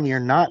that time, you're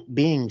not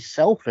being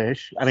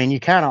selfish. I mean, you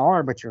kind of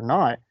are, but you're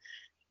not.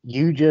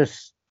 You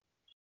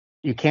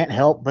can't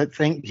help but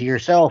think to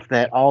yourself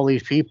that all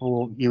these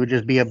people, you would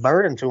just be a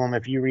burden to them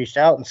if you reached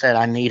out and said,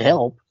 I need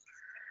help.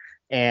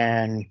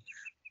 And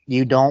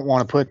you don't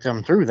want to put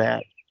them through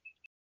that.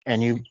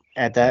 And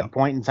at that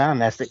point in time,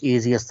 that's the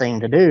easiest thing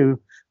to do,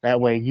 That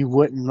way, you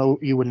would no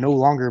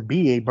longer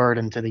be a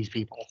burden to these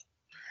people.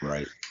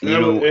 Right.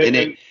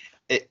 And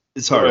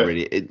It's go hard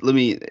ahead.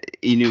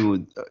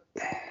 already.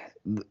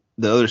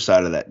 The other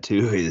side of that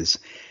too is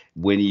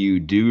when you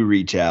do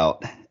reach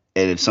out,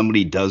 and if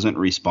somebody doesn't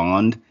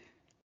respond,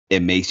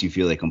 it makes you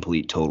feel like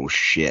complete total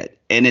shit.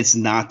 And it's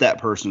not that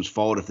person's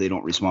fault if they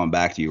don't respond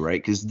back to you,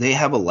 right? Because they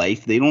have a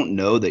life. They don't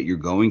know that you're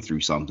going through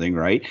something,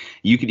 right?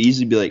 You could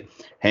easily be like,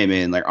 hey,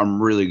 man, like, I'm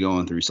really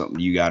going through something.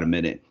 You got a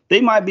minute?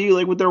 They might be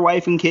like with their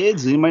wife and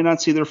kids. They might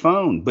not see their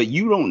phone, but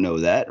you don't know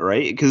that,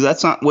 right? Because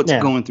that's not what's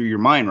Yeah. going through your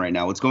mind right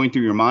now. What's going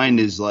through your mind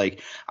is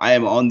like, I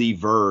am on the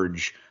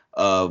verge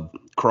of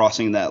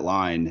crossing that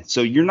line.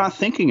 So you're not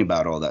thinking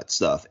about all that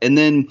stuff. And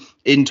then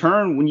in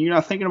turn, when you're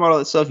not thinking about all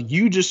that stuff,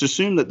 you just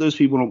assume that those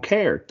people don't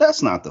care.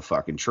 That's not the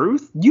fucking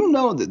truth. You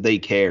know that they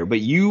care,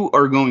 but you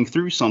are going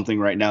through something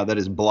right now that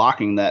is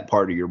blocking that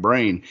part of your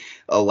brain,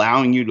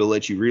 allowing you to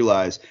let you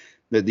realize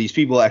that these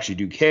people actually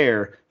do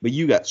care, but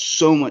you got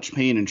so much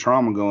pain and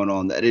trauma going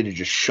on that it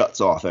just shuts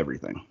off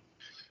everything.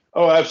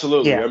 Oh,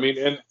 absolutely. Yeah. I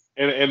mean,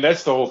 and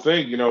that's the whole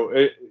thing.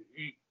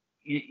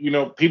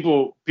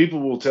 People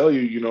will tell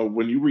you,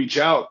 when you reach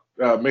out,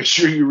 make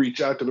sure you reach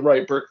out to the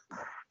right person.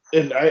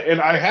 And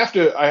I have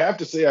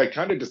to say I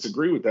kind of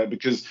disagree with that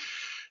because,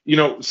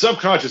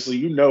 subconsciously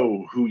you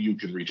know who you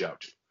can reach out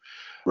to.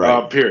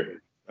 Right. Period.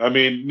 I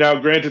mean, now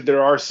granted,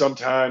 there are some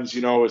times,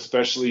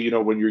 especially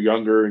when you're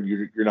younger and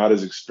you're not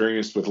as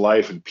experienced with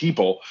life and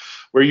people,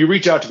 where you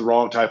reach out to the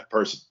wrong type of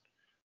person.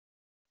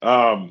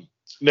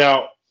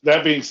 Now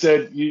that being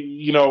said,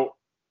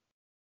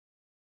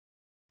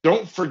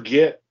 don't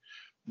forget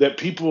that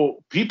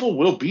people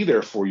will be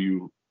there for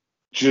you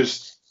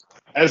just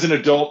as an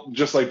adult.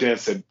 Just like Dan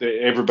said,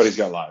 everybody's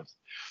got lives.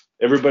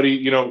 Everybody,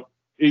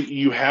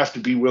 you have to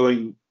be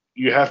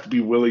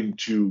willing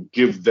to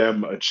give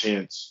them a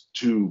chance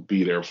to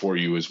be there for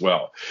you as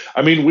well.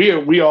 I mean,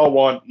 we all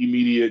want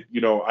immediate,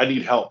 I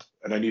need help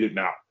and I need it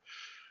now.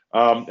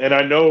 And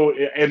I know,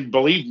 and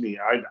believe me,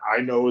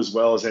 I know as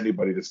well as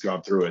anybody that's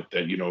gone through it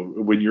that,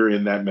 when you're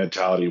in that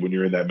mentality, when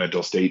you're in that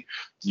mental state,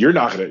 you're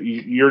not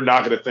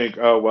gonna think,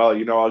 oh well,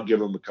 I'll give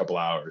them a couple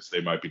hours,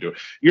 they might be doing.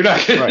 You're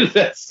not gonna. Right. You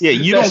that's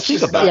don't think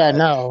just about Yeah, that.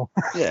 no.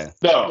 Yeah.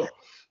 No.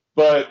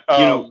 But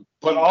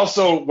but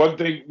also one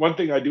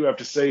thing I do have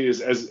to say is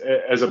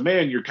as a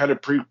man, you're kind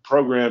of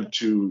pre-programmed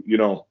to,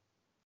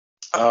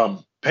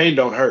 pain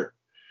don't hurt.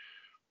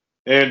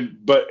 And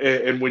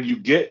when you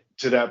get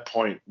to that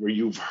point where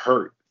you've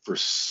hurt for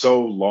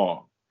so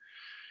long,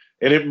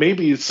 and it may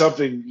be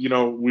something,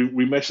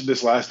 we mentioned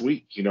this last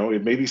week,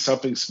 it may be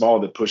something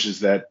small that pushes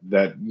that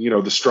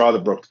the straw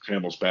that broke the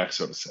camel's back,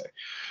 so to say.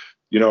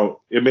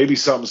 It may be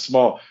something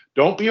small.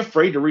 Don't be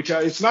afraid to reach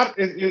out. It's not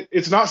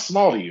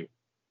small to you.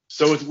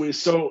 So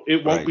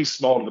it won't Right. be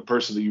small to the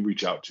person that you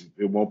reach out to.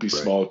 It won't be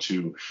Right. small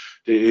to.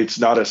 It's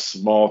not a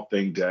small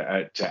thing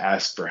to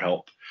ask for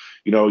help.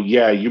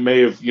 Yeah, you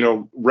may have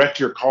wrecked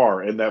your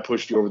car and that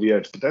pushed you over the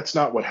edge, but that's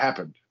not what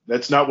happened.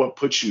 That's not what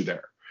puts you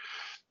there.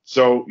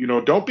 So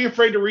don't be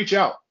afraid to reach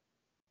out.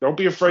 Don't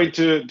be afraid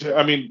to.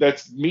 I mean,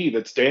 that's me.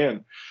 That's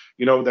Dan.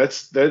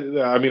 That's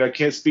that. I mean, I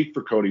can't speak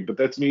for Cody, but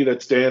that's me.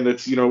 That's Dan.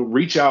 That's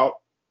reach out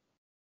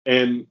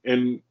and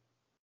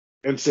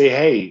say,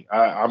 hey,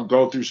 I'm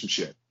going through some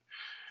shit.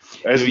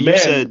 As You men,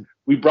 said,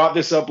 we brought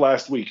this up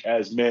last week.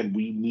 As men,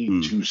 we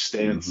need to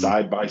stand Mhm.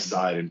 side by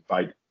side and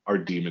fight our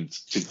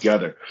demons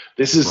together.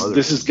 This has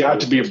Brotherhood. got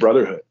to be a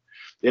brotherhood.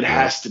 It Yeah.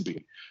 has to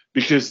be,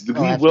 because we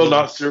will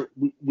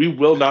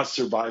absolutely. not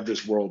survive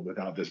this world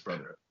without this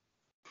brotherhood.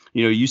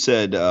 You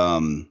said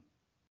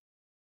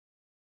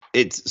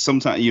it's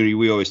sometimes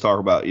we always talk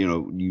about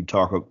you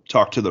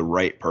talk to the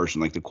right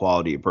person, like the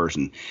quality of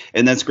person,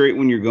 and that's great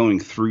when you're going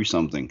through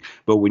something.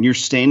 But when you're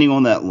standing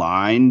on that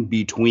line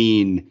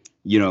between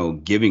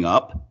giving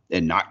up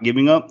and not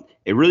giving up,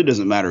 it really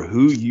doesn't matter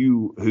who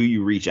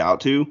you reach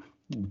out to.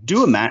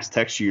 Do a mass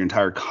text to your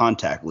entire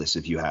contact list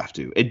if you have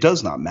to. It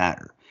does not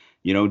matter.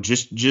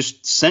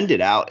 Just send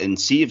it out and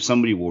see if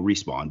somebody will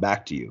respond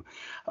back to you.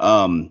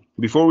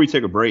 Before we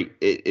take a break,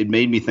 it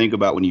made me think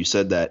about when you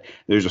said that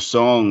there's a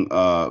song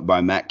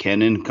by Matt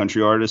Kennon,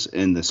 country artist,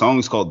 and the song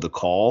is called The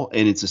Call.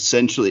 And it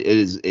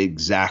is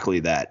exactly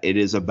that. It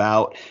is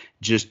about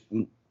just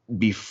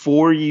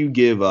before you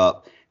give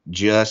up,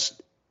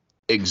 just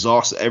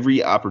exhaust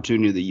every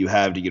opportunity that you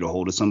have to get a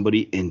hold of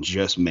somebody and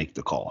just make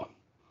the call.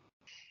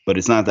 But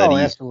it's not that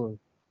easy. Absolutely.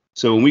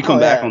 So when we come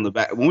back on yeah.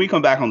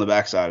 the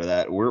backside of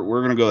that,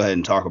 we're gonna go ahead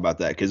and talk about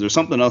that, because there's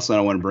something else that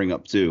I want to bring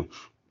up too,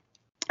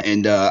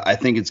 and I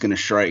think it's gonna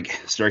strike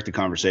the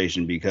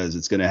conversation, because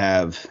it's gonna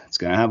have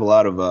a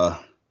lot of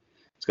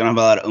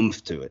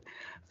oomph to it.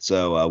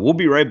 So we'll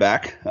be right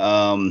back,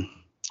 and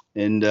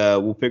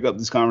we'll pick up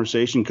this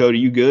conversation. Cody,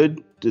 you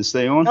good to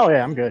stay on? Oh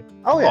yeah, I'm good.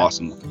 Oh yeah.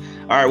 Awesome.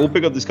 All right, we'll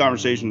pick up this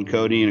conversation,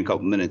 Cody, in a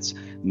couple minutes.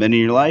 Men in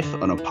Your Life,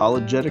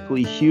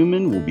 Unapologetically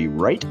Human. We'll be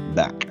right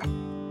back.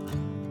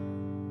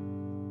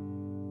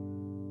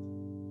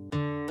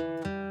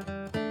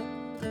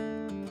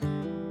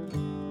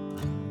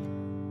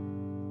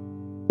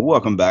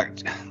 Welcome back.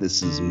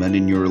 This is Men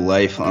in Your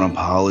Life,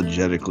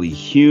 Unapologetically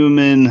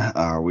Human.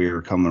 We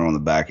are coming on the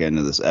back end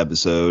of this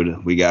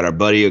episode. We got our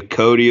buddy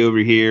Cody over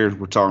here.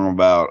 We're talking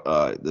about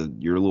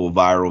your little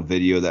viral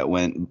video that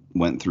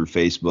went through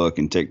Facebook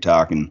and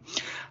TikTok. And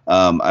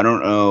I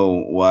don't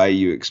know why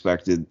you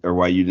expected or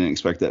why you didn't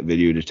expect that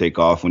video to take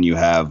off when you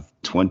have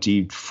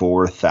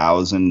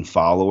 24,000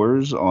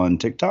 followers on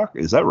TikTok.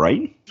 Is that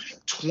right?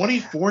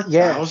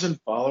 24,000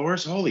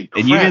 followers? Holy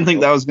crap. And you didn't think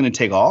that was going to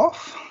take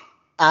off?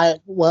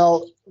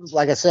 Well,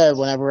 like I said,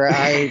 whenever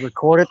I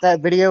recorded that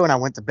video and I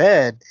went to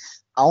bed,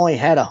 I only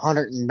had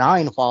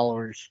 109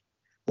 followers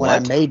when I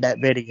made that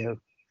video.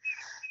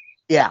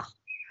 Yeah.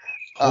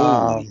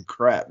 Holy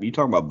crap. You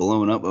talking about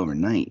blowing up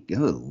overnight.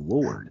 Good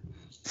Lord.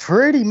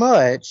 Pretty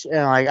much.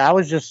 And like I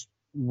was just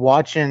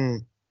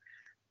watching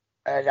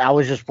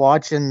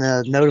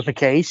the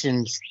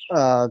notifications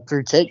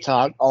through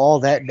TikTok all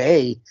that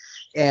day,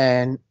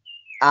 and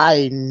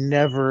I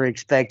never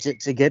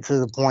expected to get to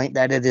the point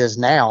that it is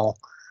now.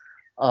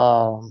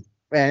 And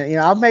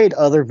I've made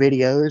other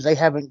videos. They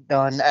haven't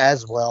done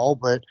as well,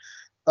 but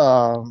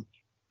I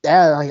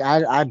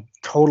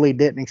totally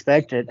didn't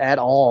expect it at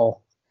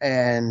all.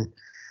 And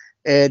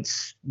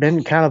it's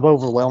been kind of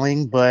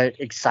overwhelming, but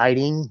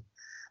exciting.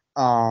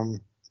 And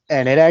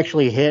it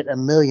actually hit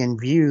 1 million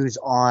views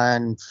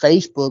on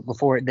Facebook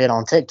before it did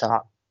on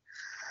TikTok.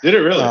 Did it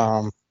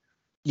really?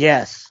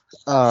 Yes.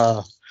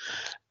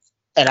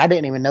 And I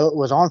didn't even know it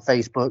was on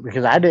Facebook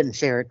because I didn't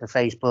share it to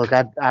Facebook.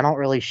 I don't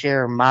really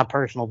share my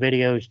personal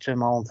videos to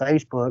my own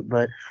Facebook,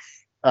 but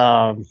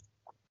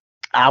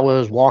I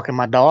was walking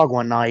my dog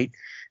one night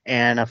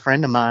and a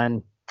friend of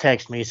mine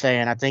texted me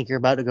saying, "I think you're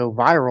about to go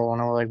viral."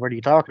 And I was like, "What are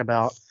you talking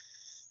about?"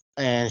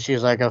 And she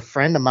was like, "A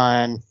friend of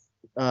mine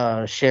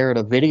shared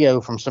a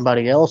video from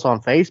somebody else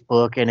on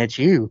Facebook and it's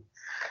you."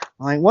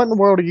 I'm like, "What in the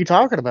world are you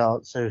talking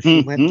about?" So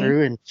she went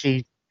through and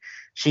she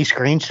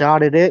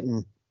screenshotted it,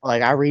 and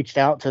like I reached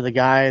out to the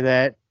guy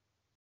that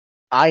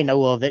I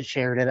know of that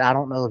shared it. I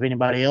don't know if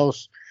anybody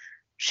else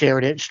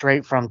shared it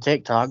straight from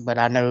TikTok, but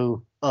I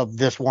know of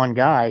this one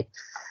guy.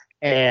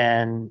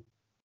 And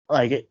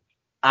like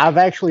I've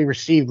actually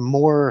received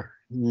more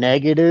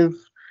negative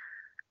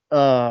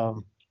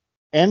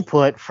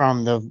input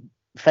from the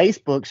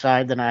Facebook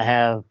side than I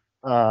have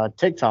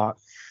TikTok.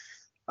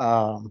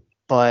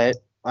 But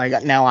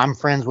like now I'm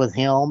friends with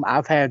him.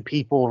 I've had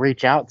people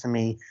reach out to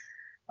me.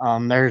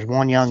 There's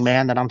one young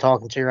man that I'm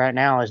talking to right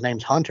now. His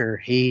name's Hunter.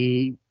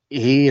 He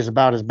is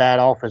about as bad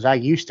off as I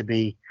used to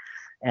be.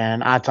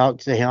 And I talk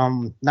to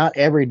him not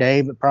every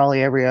day, but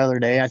probably every other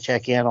day. I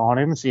check in on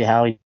him and see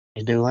how he's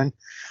doing,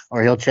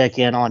 or he'll check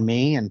in on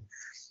me.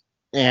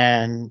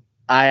 And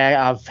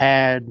I've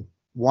had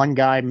one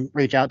guy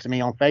reach out to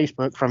me on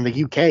Facebook from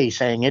the UK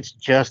saying it's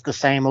just the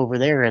same over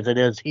there as it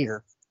is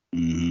here.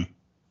 Mm-hmm.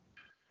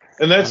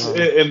 And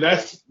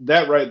that's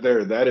that right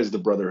there. That is the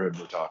brotherhood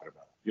we're talking about.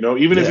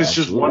 Even if it's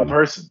just one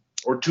person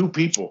or two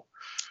people.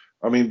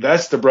 I mean,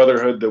 that's the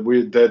brotherhood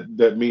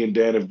that me and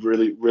Dan have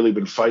really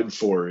been fighting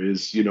for.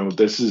 Is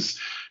this is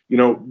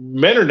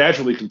men are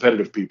naturally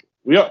competitive people.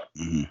 We are.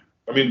 Mm-hmm.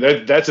 I mean,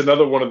 that's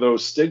another one of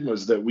those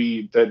stigmas that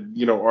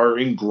are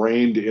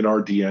ingrained in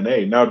our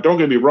DNA. Now, don't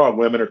get me wrong,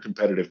 women are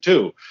competitive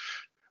too.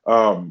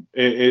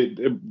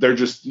 They're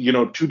just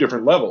two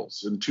different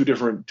levels and two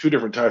different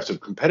types of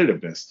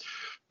competitiveness.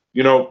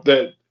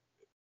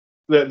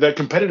 That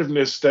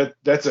competitiveness,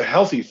 that's a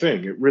healthy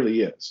thing. It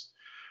really is.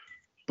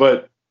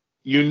 But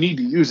you need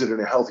to use it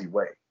in a healthy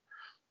way.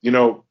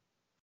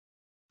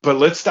 But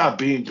let's stop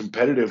being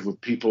competitive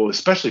with people,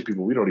 especially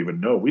people we don't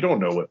even know. We don't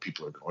know what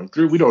people are going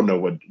through. We don't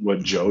know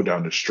what Joe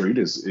down the street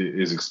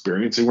is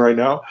experiencing right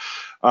now.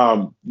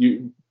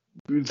 The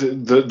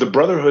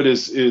brotherhood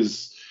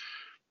is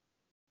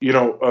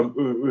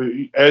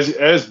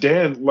as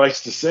Dan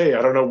likes to say,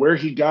 I don't know where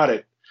he got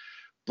it,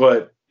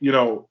 but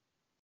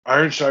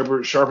iron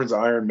sharpens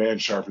iron, man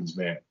sharpens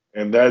man.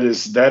 And that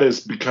has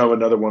become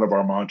another one of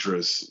our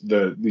mantras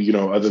that,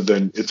 other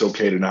than it's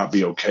okay to not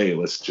be okay,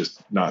 let's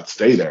just not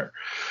stay there.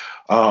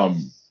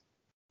 And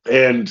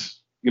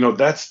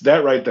that's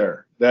that right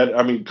there.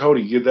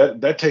 Cody,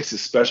 that takes a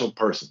special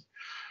person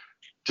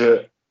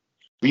to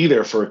be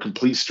there for a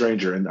complete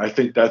stranger. And I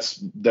think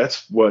that's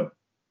what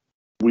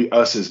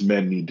us as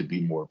men need to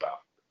be more about.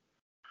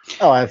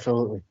 Oh,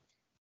 absolutely.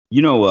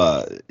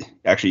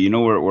 Actually,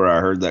 where I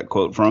heard that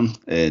quote from,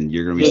 and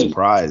you're going to be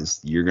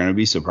surprised. You're going to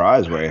be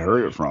surprised where I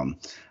heard it from.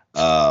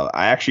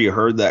 I actually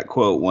heard that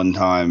quote one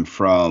time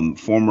from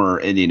former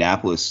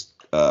Indianapolis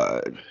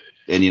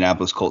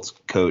Colts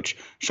coach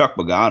Chuck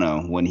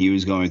Pagano when he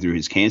was going through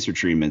his cancer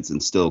treatments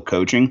and still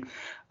coaching.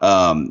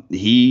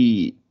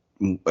 He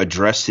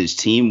addressed his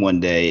team one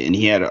day, and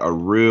he had a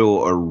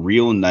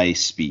real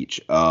nice speech.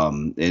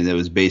 And it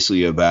was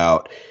basically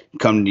about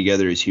coming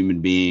together as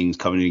human beings,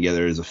 coming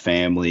together as a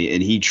family.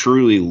 And he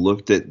truly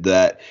looked at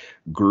that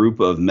group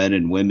of men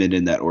and women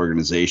in that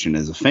organization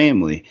as a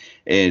family.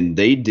 And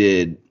they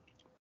did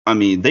I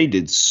mean, they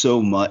did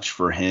so much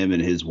for him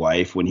and his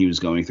wife when he was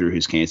going through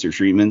his cancer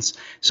treatments.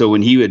 So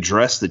when he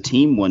addressed the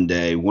team one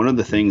day, one of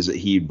the things that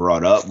he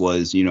brought up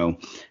was,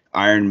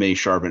 iron may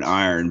sharpen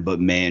iron, but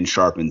man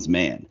sharpens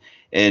man.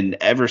 And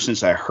ever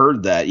since I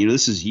heard that,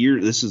 this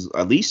is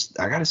at least,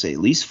 I gotta say, at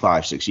least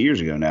 5-6 years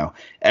ago now.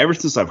 Ever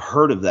since I've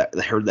heard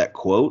that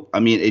quote,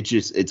 I mean,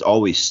 it's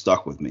always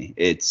stuck with me.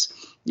 It's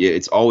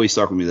always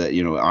stuck with me that,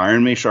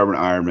 iron may sharpen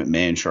iron, but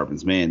man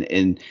sharpens man.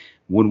 And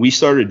when we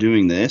started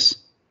doing this,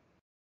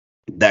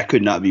 that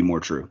could not be more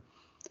true,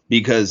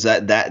 because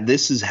that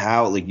this is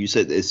how, like you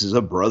said, this is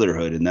a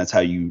brotherhood, and that's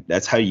how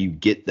you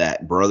get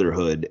that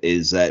brotherhood,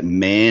 is that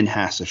man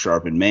has to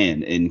sharpen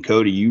man. And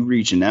Cody, you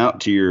reaching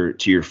out to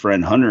your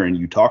friend Hunter and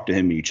you talk to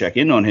him and you check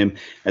in on him,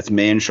 that's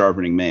man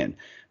sharpening man,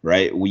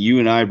 right? Well, you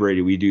and I,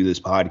 Brady, we do this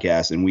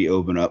podcast and we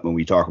open up and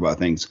we talk about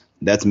things.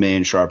 That's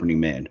man sharpening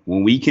man.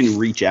 When we can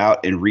reach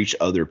out and reach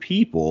other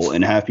people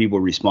and have people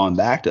respond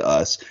back to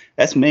us,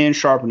 that's man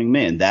sharpening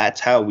man.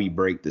 That's how we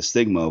break the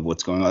stigma of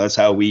what's going on. That's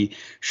how we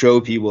show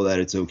people that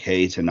it's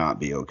okay to not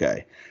be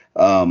okay.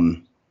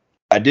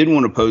 I did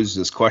want to pose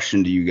this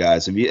question to you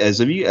guys. Have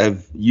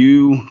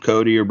you,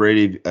 Cody or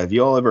Brady, have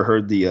you all ever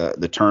heard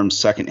the term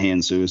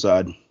secondhand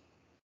suicide?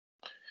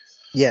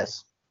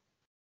 Yes.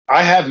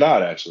 I have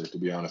not, actually, to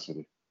be honest with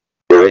you.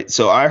 Right.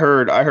 So I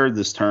heard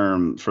this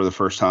term for the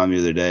first time the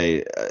other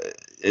day,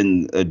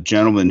 and a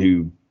gentleman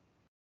who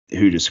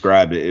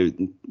described it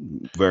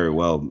very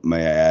well,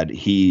 may I add.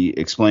 He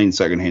explained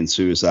secondhand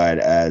suicide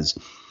as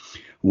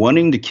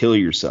wanting to kill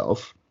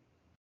yourself,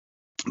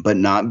 but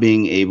not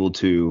being able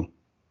to,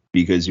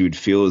 because you would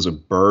feel as a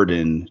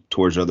burden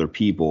towards other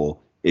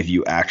people if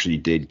you actually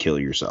did kill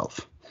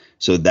yourself.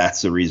 So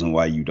that's the reason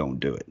why you don't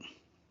do it.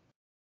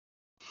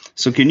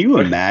 So can you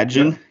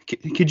imagine?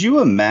 Could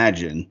you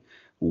imagine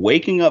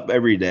waking up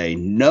every day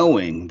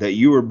knowing that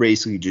you were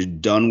basically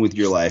just done with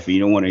your life and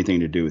you don't want anything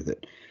to do with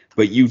it,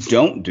 but you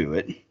don't do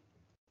it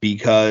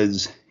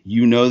because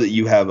you know that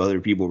you have other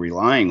people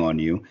relying on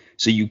you,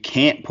 so you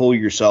can't pull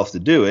yourself to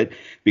do it,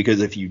 because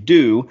if you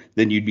do,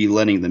 then you'd be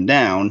letting them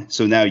down.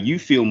 So now you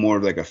feel more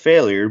of like a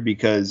failure,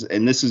 because,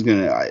 and this is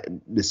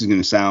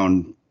gonna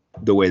sound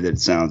the way that it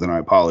sounds, and I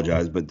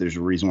apologize, but there's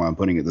a reason why I'm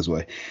putting it this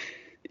way.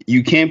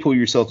 You can't pull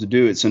yourself to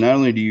do it. So not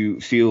only do you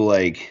feel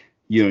like,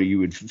 you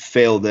would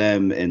fail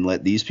them and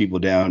let these people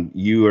down,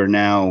 you are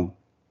now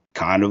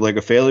kind of like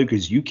a failure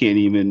because you can't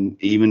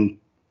even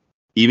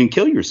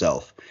kill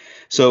yourself.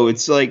 So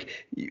it's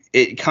like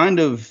it kind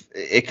of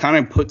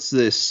puts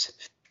this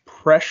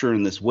pressure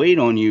and this weight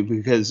on you,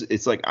 because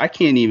it's like I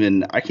can't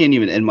even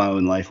end my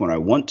own life when I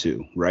want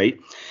to, right?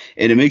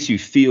 And it makes you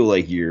feel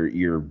like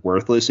you're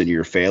worthless and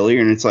you're a failure.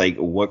 And it's like,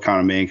 what kind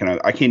of man can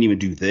I can't even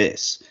do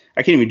this.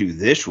 I can't even do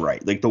this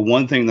right. Like the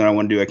one thing that I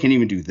want to do, I can't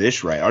even do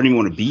this right. I don't even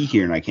want to be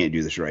here and I can't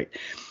do this right.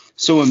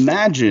 So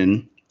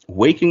imagine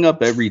waking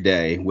up every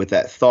day with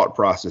that thought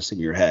process in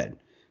your head,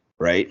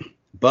 right?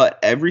 But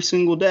every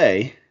single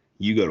day,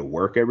 you go to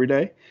work every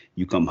day,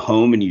 you come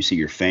home and you see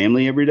your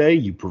family every day,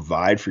 you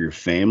provide for your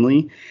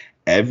family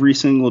every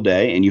single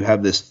day, and you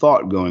have this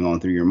thought going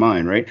on through your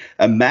mind, right?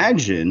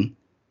 Imagine,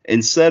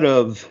 instead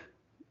of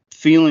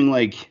feeling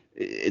like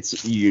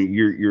it's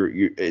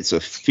it's a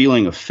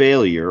feeling of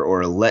failure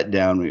or a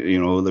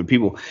letdown, the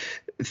people,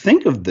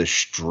 think of the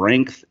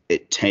strength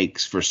it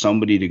takes for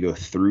somebody to go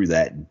through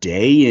that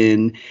day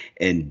in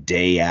and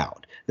day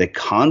out. The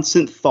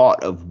constant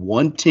thought of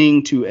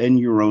wanting to end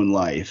your own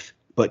life,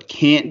 but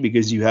can't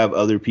because you have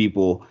other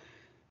people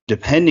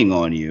depending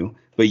on you.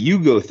 But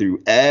you go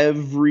through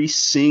every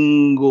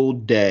single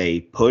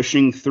day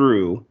pushing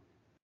through,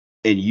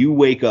 and you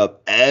wake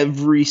up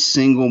every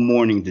single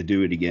morning to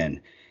do it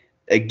again.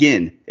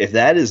 Again, if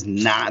that is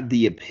not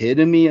the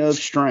epitome of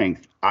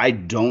strength, I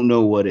don't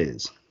know what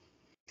is.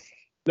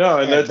 No,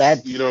 and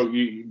that's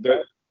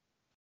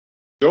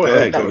Go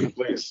ahead, Cody,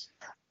 please.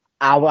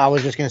 I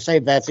was just going to say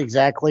that's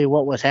exactly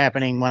what was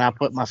happening when I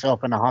put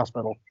myself in the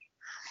hospital.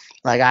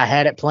 Like, I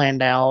had it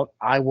planned out.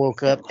 I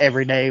woke up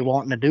every day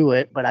wanting to do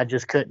it, but I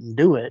just couldn't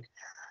do it.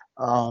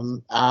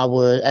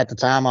 At the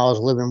time, I was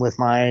living with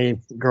my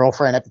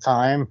girlfriend at the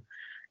time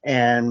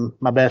and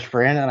my best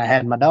friend, and I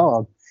had my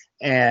dog.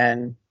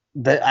 And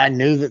I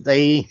knew that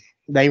they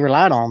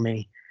relied on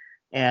me,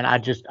 and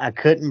I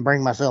couldn't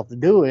bring myself to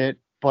do it.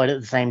 But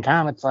at the same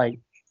time, it's like,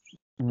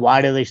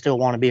 why do they still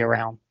want to be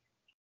around?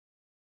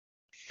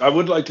 I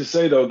would like to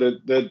say, though,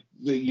 that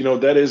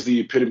that is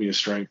the epitome of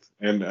strength,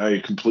 and I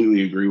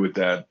completely agree with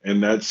that.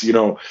 And that's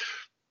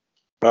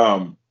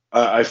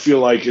I feel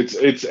like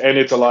it's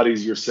a lot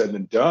easier said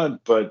than done,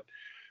 but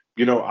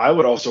I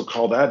would also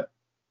call that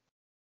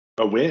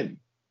a win.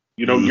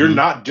 Mm-hmm. You're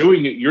not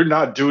doing it. You're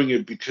not doing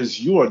it because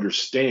you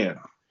understand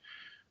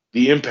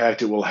the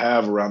impact it will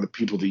have around the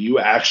people that you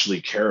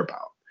actually care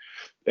about.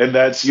 And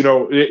that's,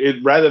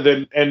 it rather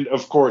than, and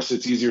of course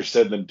it's easier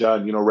said than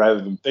done,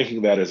 rather than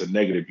thinking that as a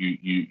negative,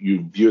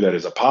 you view that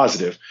as a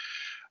positive.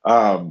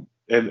 And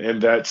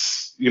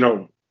that's,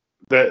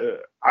 that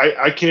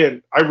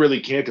I really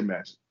can't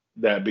imagine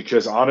that,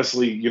 because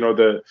honestly,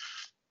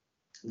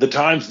 the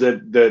times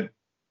that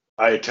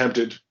I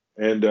attempted,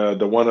 and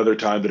the one other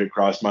time that it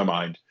crossed my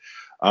mind,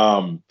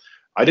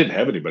 I didn't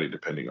have anybody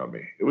depending on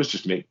me. It was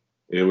just me.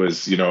 It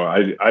was,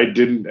 I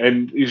didn't.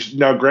 And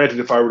now, granted,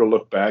 if I were to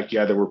look back,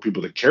 yeah, there were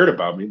people that cared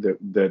about me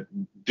that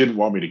didn't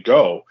want me to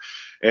go,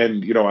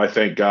 and I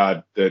thank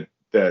God that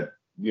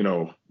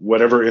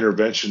whatever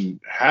intervention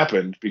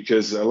happened,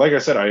 because like I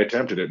said, I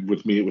attempted it.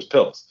 With me, it was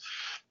pills.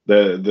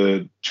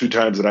 The 2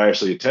 times that I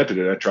actually attempted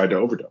it, I tried to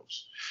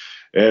overdose,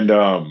 and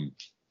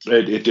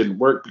it didn't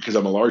work because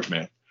I'm a large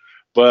man.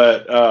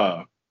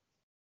 But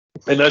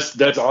and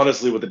that's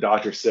honestly what the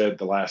doctor said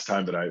the last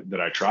time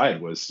that I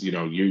tried was,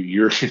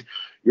 you're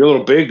you're a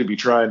little big to be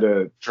trying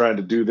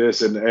to do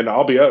this, and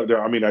I'll be out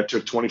there. I mean, I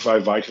took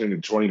 25 Vicodin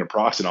and 20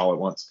 naproxen all at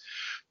once,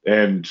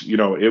 and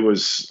it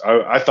was,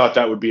 I thought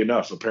that would be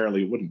enough.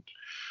 Apparently, it wouldn't.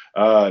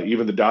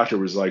 Even the doctor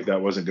was like,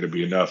 that wasn't going to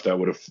be enough. That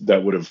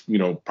would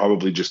have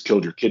probably just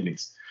killed your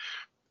kidneys.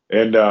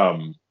 And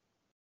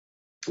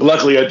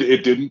luckily,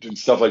 it didn't, and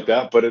stuff like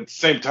that. But at the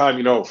same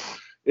time,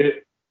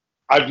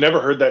 I've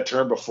never heard that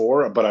term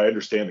before, but I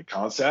understand the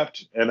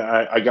concept. And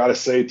I got to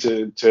say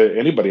to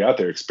anybody out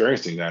there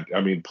experiencing that,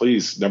 I mean,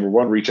 please, number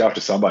one, reach out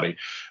to somebody.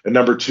 And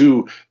number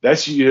two,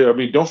 that's you. I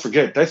mean, don't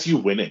forget, that's you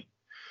winning.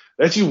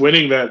 That's you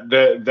winning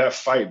that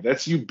fight.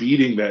 That's you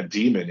beating that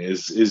demon,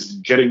 is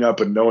getting up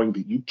and knowing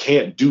that you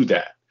can't do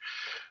that.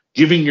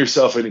 Giving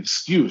yourself an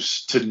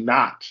excuse to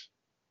not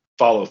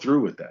follow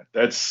through with that.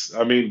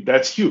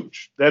 That's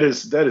huge. That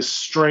is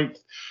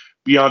strength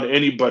beyond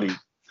anybody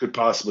could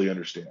possibly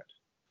understand.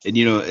 And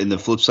and the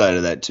flip side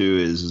of that too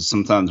is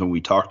sometimes when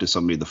we talk to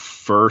somebody, the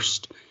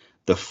first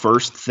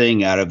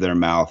thing out of their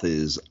mouth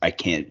is, I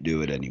can't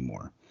do it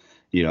anymore.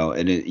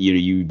 And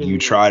you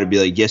try to be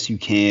like, yes, you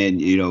can.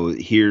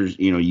 Here's,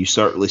 you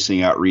start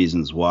listing out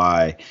reasons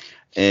why,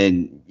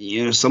 and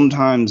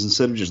sometimes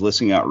instead of just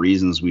listing out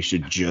reasons, we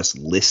should just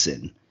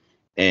listen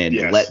and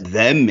let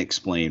them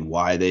explain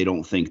why they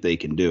don't think they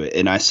can do it.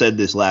 And I said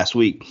this last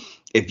week: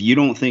 if you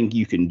don't think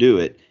you can do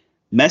it,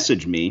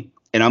 message me.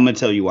 And I'm going to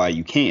tell you why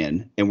you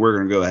can, and we're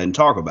going to go ahead and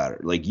talk about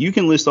it. Like, you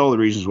can list all the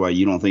reasons why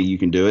you don't think you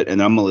can do it, and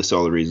I'm going to list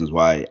all the reasons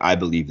why I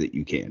believe that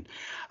you can.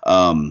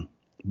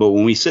 But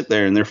when we sit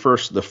there and the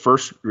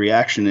first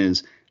reaction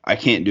is, I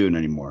can't do it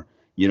anymore.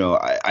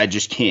 I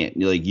just can't.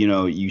 Like,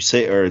 you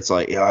say, or it's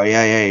like, oh,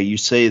 yeah, you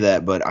say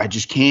that, but I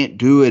just can't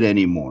do it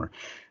anymore.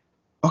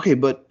 Okay,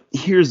 but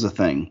here's the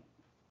thing.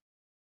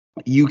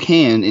 You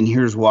can, and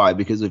here's why.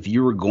 Because if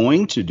you were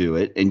going to do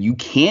it and you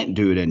can't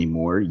do it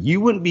anymore,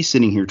 you wouldn't be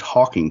sitting here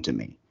talking to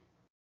me.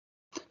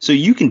 So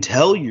you can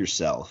tell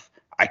yourself,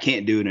 I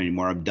can't do it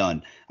anymore. I'm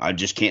done. I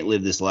just can't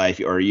live this life.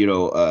 Or, she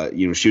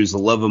was the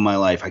love of my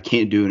life. I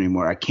can't do it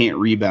anymore. I can't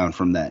rebound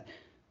from that.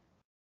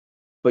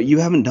 But you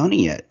haven't done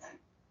it yet.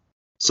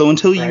 So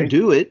until you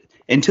do it,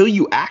 until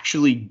you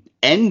actually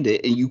end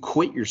it and you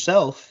quit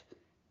yourself,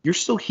 you're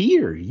still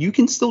here. You're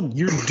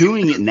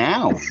doing it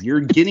now.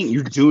 You're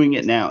doing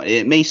it now.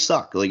 It may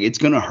suck. Like, it's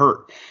going to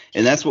hurt.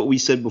 And that's what we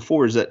said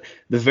before, is that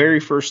the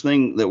very first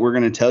thing that we're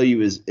going to tell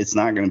you is it's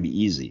not going to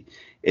be easy.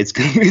 It's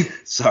going to be,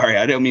 sorry,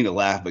 I don't mean to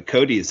laugh, but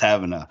Cody is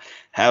having a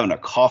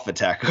cough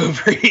attack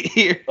over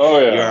here. Oh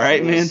yeah. You all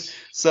right, man?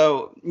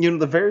 So,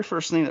 the very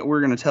first thing that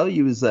we're going to tell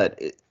you is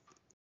that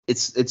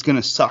it's going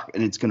to suck,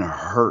 and it's going to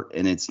hurt,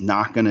 and it's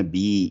not going to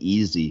be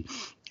easy.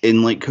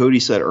 And like Cody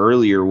said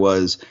earlier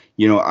was,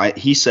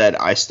 he said,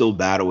 I still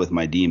battle with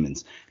my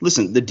demons.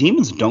 Listen, the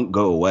demons don't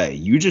go away.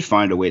 You just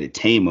find a way to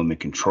tame them and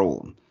control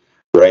them,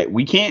 right?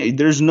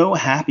 There's no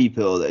happy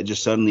pill that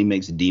just suddenly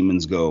makes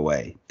demons go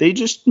away. They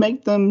just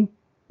make them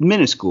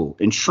minuscule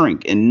and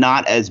shrink and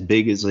not as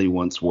big as they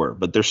once were,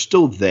 but they're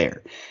still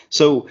there.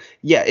 So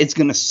yeah, it's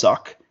going to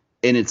suck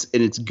and it's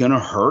going to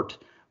hurt.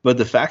 But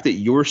the fact that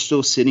you're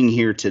still sitting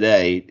here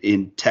today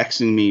in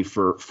texting me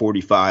for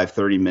 45,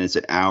 30 minutes,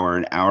 an hour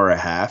and a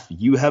half,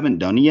 you haven't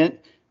done it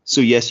yet. So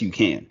yes, you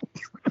can.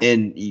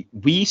 And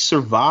we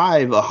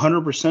survive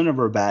 100% of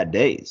our bad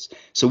days.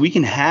 So we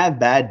can have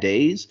bad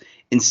days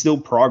and still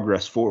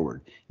progress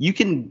forward. You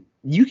can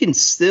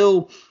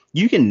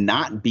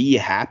not be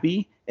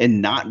happy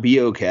and not be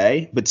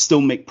okay, but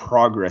still make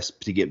progress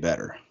to get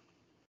better.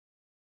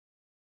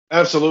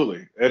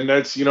 Absolutely. And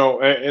that's,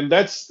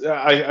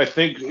 I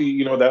think,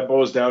 that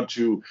boils down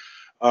to,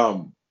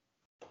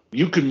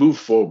 you can move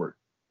forward.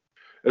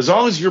 As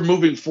long as you're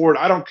moving forward,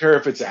 I don't care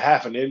if it's a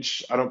half an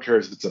inch. I don't care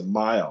if it's a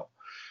mile.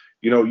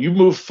 You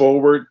move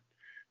forward,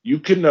 you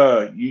can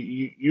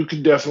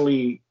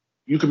definitely,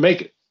 you can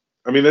make it.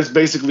 I mean, that's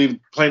basically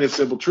plain and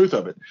simple truth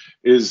of it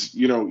is,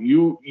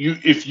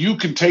 if you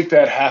can take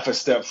that half a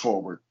step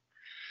forward,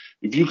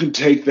 if you can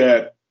take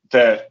that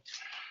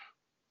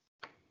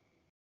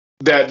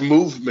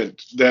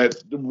movement, that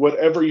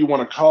whatever you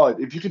want to call it,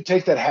 if you can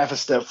take that half a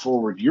step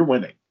forward, you're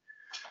winning.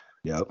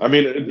 Yeah. I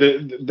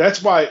mean,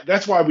 that's why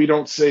we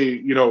don't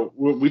say,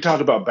 we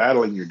talk about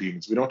battling your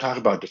demons. We don't talk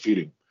about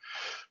defeating,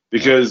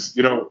 because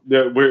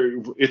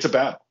it's a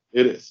battle.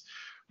 It is.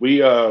 We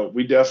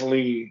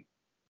definitely,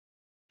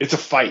 it's a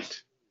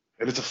fight,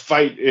 and it's a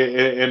fight,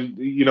 and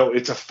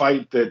it's a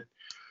fight that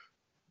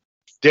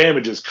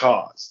damage is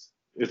caused.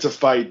 It's a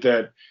fight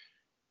that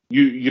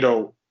you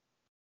know,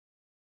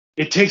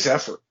 it takes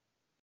effort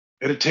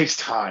and it takes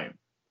time,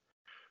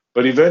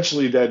 but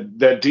eventually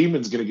that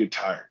demon's going to get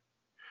tired.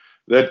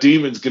 That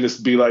demon's going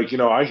to be like,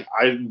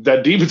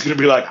 that demon's going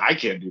to be like, I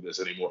can't do this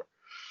anymore.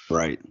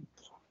 Right.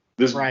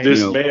 This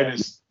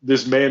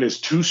man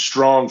is too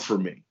strong for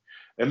me.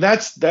 And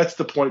that's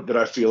the point that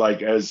I feel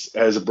like as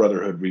a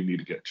brotherhood we need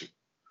to get to.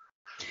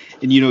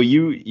 And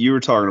you were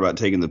talking about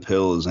taking the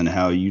pills and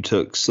how you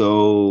took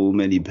so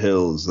many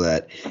pills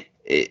that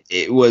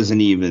it wasn't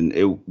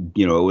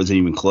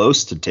even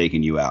close to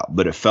taking you out,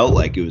 but it felt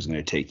like it was going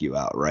to take you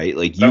out, right?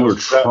 Like you were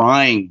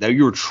trying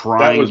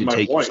to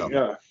take yourself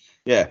out.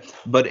 Yeah,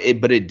 but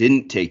it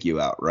didn't take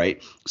you out,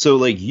 right? So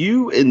like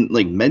you and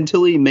like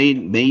mentally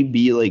may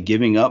be like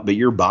giving up, but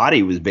your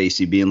body was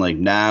basically being like,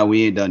 nah,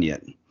 we ain't done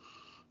yet.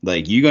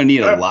 Like you're gonna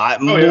need a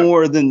lot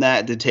more than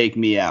that to take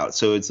me out.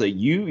 So it's like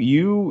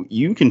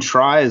you can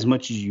try as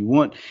much as you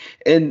want,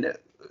 and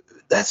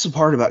that's the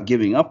part about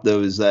giving up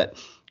though, is that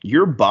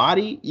your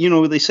body,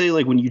 they say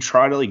like when you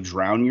try to like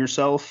drown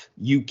yourself,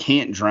 you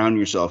can't drown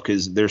yourself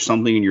because there's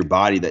something in your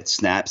body that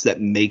snaps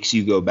that makes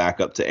you go back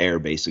up to air,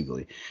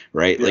 basically,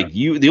 right? Yeah. Like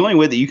the only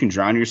way that you can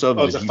drown yourself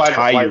is if you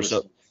tie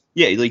yourself.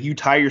 Yeah, like you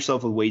tie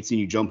yourself with weights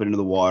and you jump into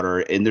the water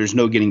and there's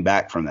no getting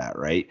back from that,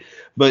 right?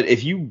 But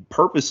if you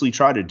purposely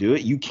try to do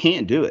it, you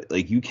can't do it.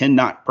 Like you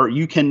cannot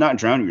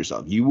drown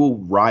yourself. You will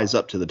rise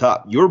up to the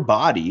top. Your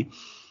body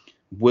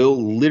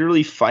will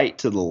literally fight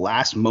to the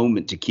last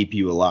moment to keep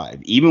you alive,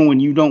 even when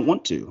you don't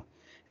want to.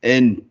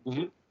 And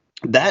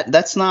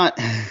that's you know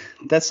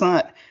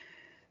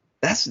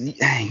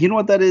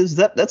what that is?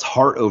 That's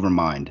heart over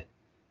mind.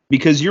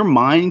 Because your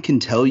mind can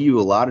tell you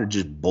a lot of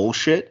just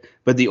bullshit,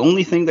 but the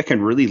only thing that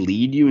can really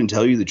lead you and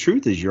tell you the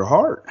truth is your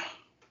heart.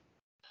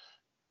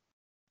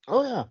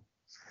 Oh yeah.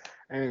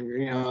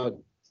 And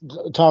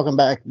talking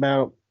back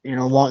about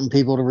wanting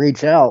people to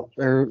reach out.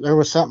 There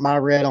was something I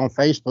read on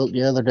Facebook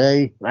the other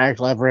day.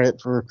 Actually, I've read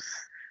it for a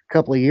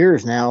couple of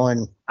years now,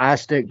 and I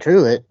stick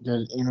to it.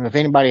 If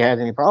anybody has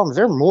any problems,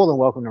 they're more than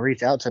welcome to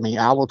reach out to me.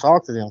 I will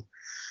talk to them.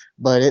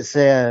 But it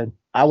said,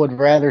 I would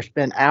rather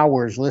spend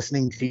hours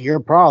listening to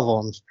your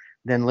problems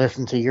than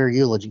listen to your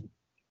eulogy.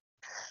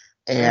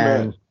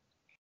 And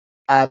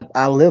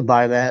I live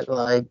by that.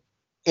 Like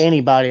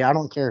anybody, I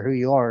don't care who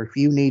you are. If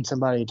you need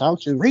somebody to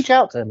talk to, reach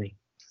out to me.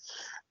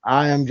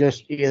 I am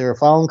just either a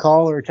phone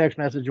call or a text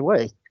message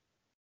away.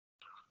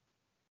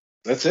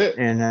 That's it.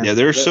 And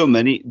there's so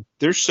many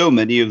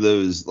of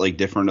those like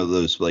different of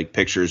those like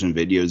pictures and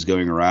videos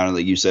going around. And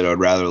like you said, I'd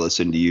rather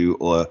listen to you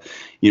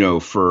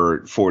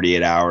for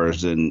 48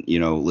 hours than,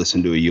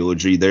 listen to a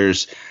eulogy.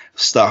 There's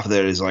stuff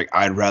that is like,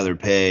 I'd rather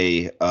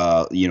pay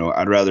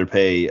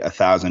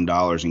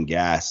 $1,000 in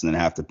gas than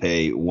have to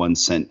pay 1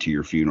 cent to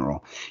your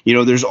funeral.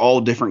 There's all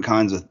different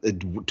kinds of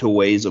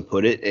ways to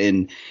put it.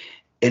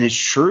 And it's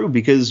true,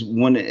 because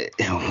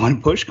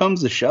when push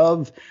comes to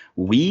shove,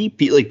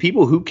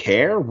 people who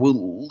care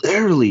will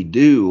literally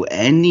do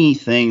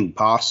anything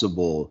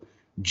possible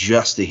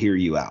just to hear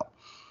you out.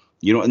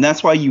 And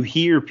that's why you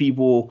hear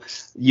people,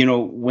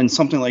 when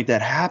something like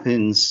that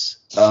happens,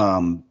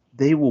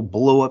 they will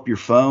blow up your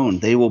phone.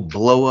 They will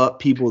blow up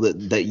people that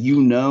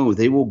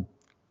they will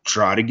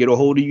try to get a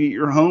hold of you at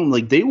your home.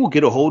 Like they will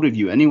get a hold of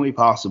you any way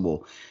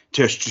possible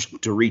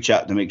just to reach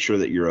out to make sure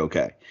that you're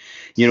okay.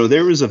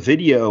 There was a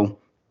video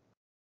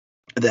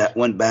that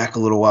went back a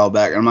little while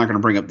back. I'm not going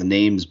to bring up the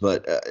names,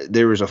 but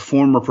there was a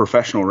former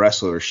professional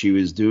wrestler. She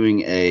was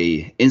doing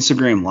a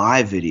Instagram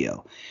live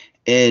video,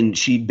 and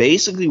she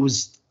basically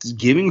was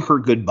giving her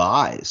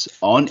goodbyes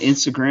on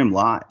Instagram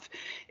live.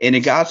 And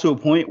it got to a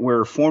point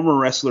where former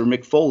wrestler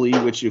Mick Foley,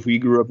 which if we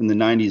grew up in the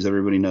 90s,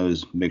 everybody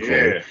knows Mick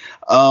Foley.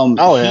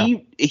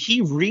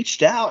 He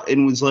reached out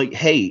and was like,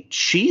 hey,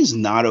 she's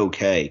not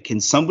okay.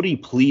 Can somebody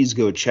please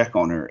go check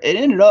on her? It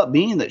ended up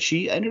being that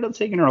she ended up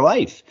taking her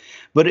life.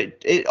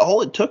 But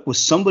all it took was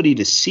somebody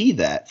to see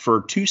that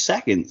for 2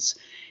 seconds.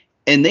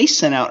 And they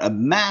sent out a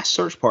mass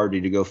search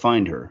party to go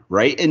find her,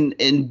 right? And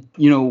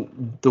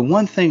the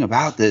one thing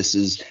about this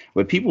is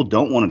what people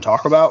don't want to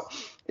talk about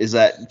is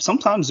that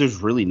sometimes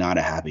there's really not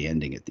a happy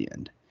ending at the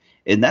end.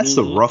 And that's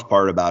the rough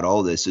part about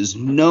all this, is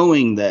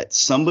knowing that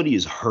somebody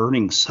is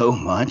hurting so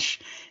much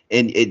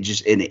and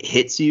it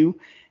hits you.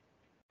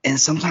 And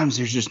sometimes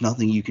there's just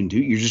nothing you can do.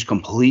 You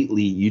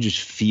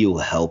just feel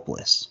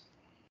helpless.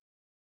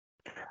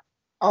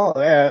 Oh,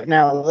 yeah.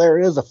 Now, there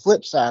is a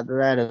flip side to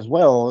that as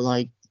well.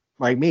 Like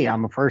me,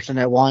 I'm a person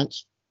that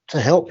wants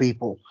to help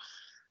people.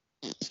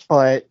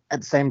 But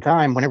at the same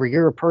time, whenever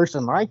you're a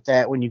person like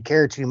that, when you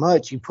care too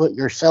much, you put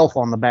yourself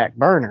on the back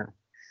burner.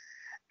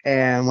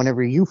 And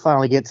whenever you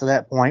finally get to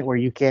that point where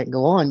you can't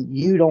go on,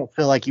 you don't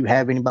feel like you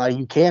have anybody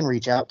you can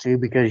reach out to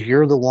because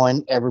you're the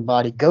one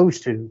everybody goes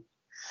to.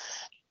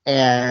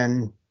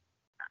 And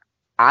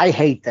I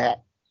hate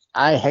that.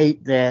 I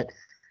hate that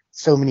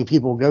so many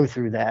people go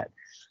through that.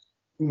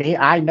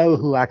 I know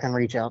who I can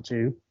reach out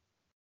to,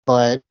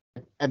 but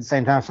at the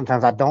same time,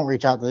 sometimes I don't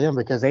reach out to them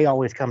because they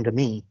always come to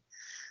me.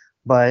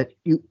 But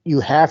you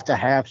have to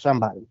have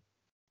somebody.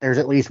 There's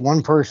at least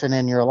one person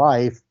in your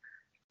life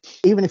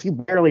even if you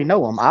barely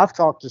know them. I've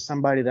talked to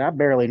somebody that I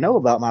barely know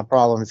about my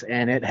problems,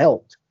 and it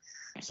helped.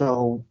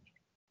 So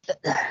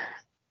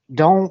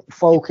don't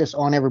focus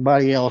on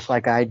everybody else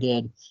like I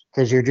did,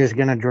 because you're just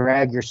going to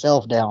drag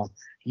yourself down.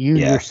 You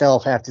Yeah.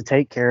 yourself have to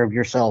take care of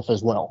yourself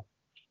as well.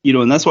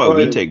 And that's why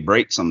we take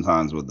breaks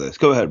sometimes with this.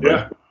 Go ahead, bro.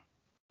 Yeah.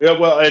 Yeah,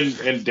 well,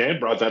 and Dan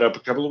brought that up a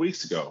couple of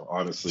weeks ago.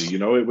 Honestly,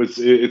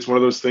 it's one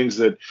of those things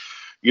that,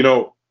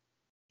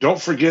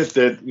 don't forget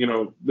that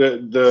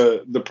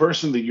the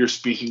person that you're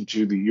speaking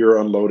to, that you're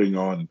unloading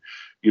on,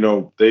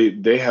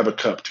 they have a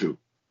cup too,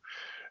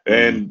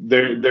 and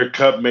their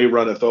cup may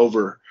runneth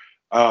over,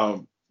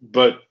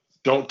 but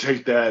don't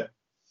take that.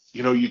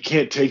 You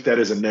can't take that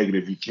as a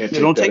negative. You can't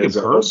don't take take that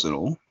it as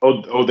personal.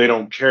 Oh, they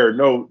don't care.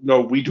 No,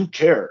 we do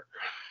care,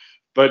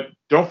 but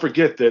don't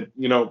forget that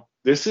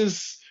this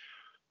is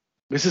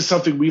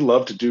something we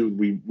love to do.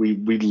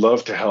 We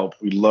love to help.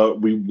 We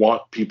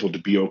want people to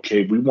be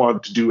okay. We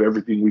want to do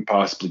everything we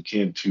possibly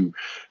can to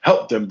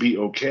help them be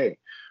okay.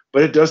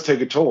 But it does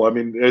take a toll. I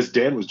mean, as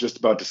Dan was just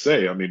about to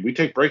say, I mean, we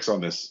take breaks on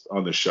this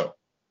show.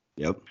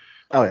 Yep.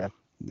 Oh yeah.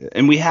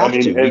 And we have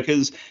to,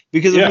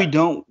 because yeah. if we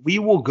don't, we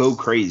will go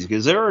crazy.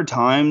 Because there are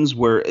times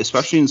where,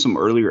 especially in some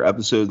earlier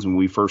episodes when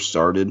we first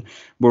started,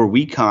 where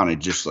we kind of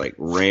just like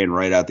ran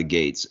right out the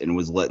gates and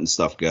was letting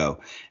stuff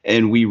go.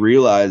 And we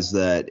realized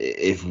that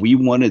if we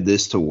wanted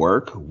this to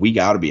work, we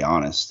got to be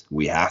honest.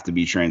 We have to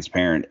be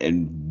transparent,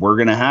 and we're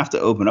going to have to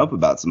open up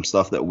about some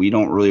stuff that we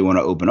don't really want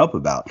to open up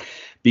about.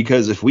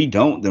 Because if we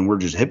don't, then we're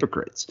just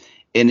hypocrites.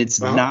 And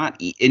it's not,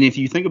 and if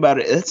you think about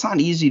it, it's not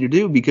easy to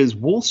do, because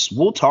we'll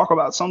talk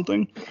about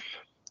something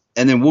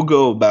and then we'll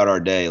go about our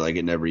day like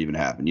it never even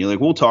happened.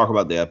 We'll talk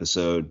about the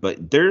episode,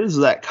 but there's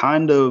that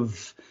kind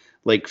of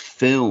like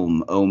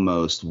film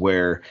almost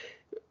where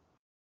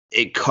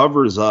it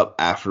covers up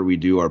after we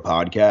do our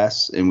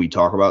podcasts and we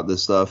talk about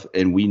this stuff,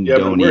 and we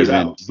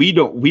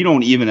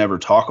don't even ever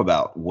talk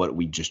about what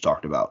we just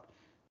talked about.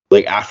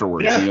 Like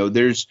afterwards,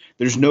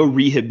 there's no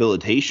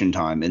rehabilitation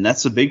time. And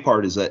that's the big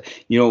part, is that,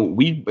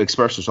 we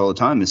express this all the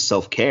time, is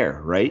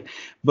self-care, right?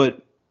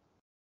 But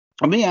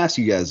let me ask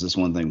you guys this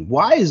one thing.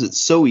 Why is it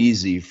so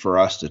easy for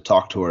us to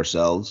talk to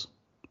ourselves?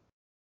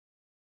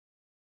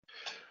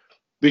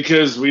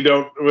 Because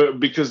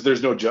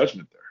there's no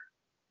judgment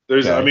there.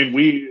 Okay.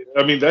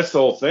 I mean, that's the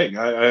whole thing.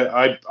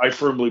 I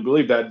firmly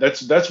believe that.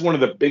 That's one of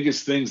the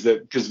biggest things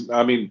that, because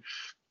I mean,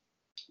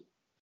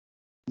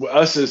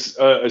 us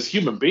as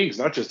human beings,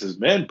 not just as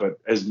men, but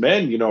as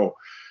men,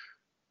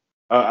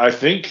 I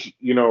think,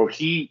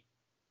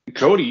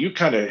 Cody, you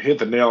kind of hit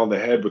the nail on the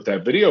head with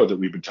that video that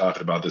we've been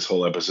talking about this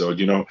whole episode.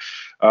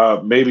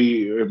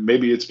 Maybe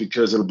it's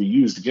because it'll be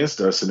used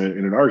against us in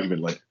an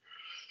argument later.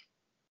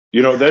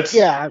 That's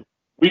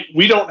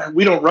we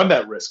don't run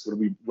that risk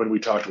when we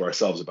talk to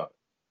ourselves about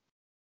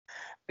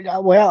it.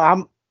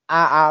 Well,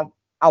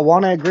 I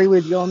want to agree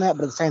with you on that,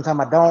 but at the same time,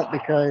 I don't,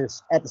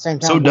 because at the same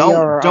time, so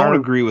don't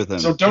agree with him.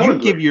 So don't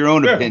give your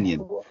own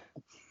opinion.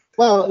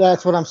 Well,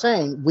 that's what I'm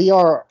saying. We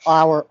are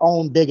our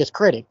own biggest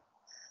critic,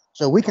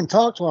 so we can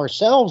talk to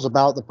ourselves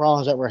about the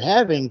problems that we're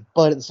having,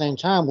 but at the same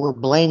time, we're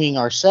blaming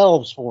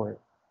ourselves for it.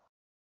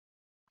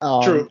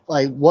 True.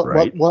 Like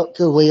what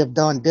could we have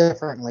done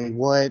differently?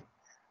 What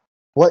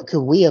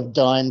could we have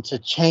done to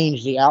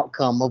change the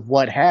outcome of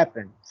what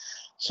happened?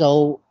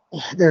 So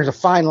there's a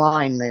fine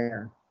line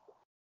there.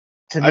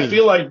 I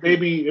feel like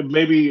maybe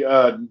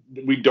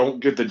we don't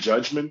get the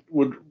judgment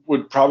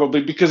would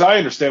probably, because I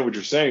understand what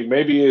you're saying.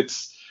 Maybe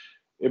it's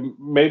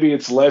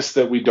less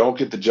that we don't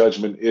get the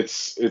judgment.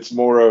 It's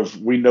more of,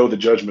 we know the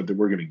judgment that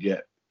we're going to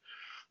get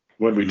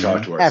when we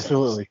talk to ourselves.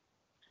 Absolutely.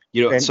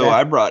 So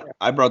I brought.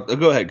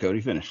 Go ahead,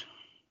 Cody. Finish.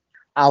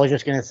 I was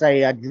just going to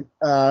say,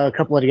 a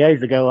couple of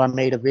days ago, I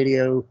made a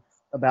video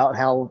about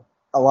how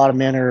a lot of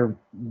men are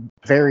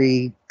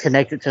very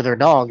connected to their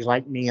dogs,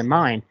 like me and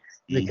mine.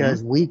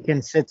 Because we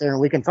can sit there and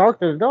we can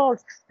talk to the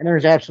dogs, and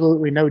there's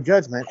absolutely no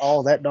judgment.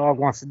 All that dog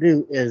wants to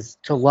do is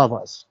to love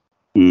us.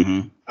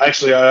 Mm-hmm.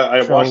 Actually,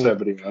 I watched that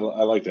video.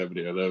 I like that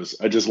video.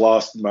 I just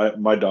lost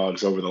my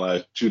dogs over the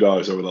last 2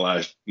 dogs over the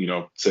last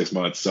 6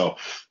 months. So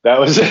that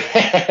was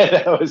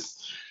that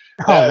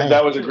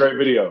was a great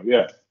video.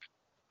 Yeah.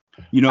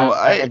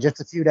 Just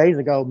a few days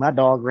ago, my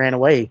dog ran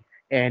away,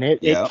 and it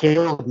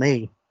killed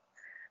me.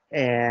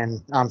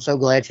 And I'm so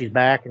glad she's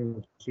back,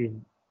 and she's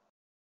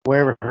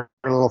wherever her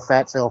little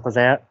fat self is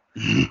at.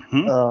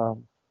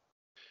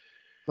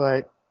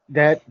 But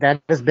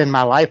that has been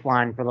my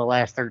lifeline for the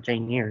last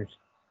 13 years.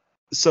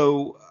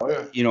 So,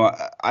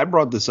 I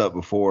brought this up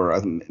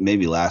before,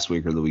 maybe last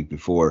week or the week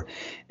before.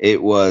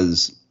 It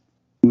was,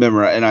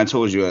 remember, and I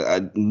told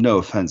you, no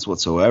offense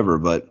whatsoever,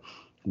 but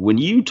when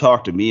you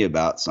talk to me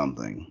about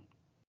something,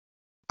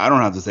 I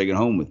don't have to take it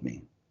home with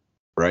me,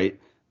 right?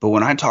 But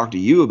when I talk to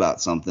you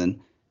about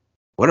something,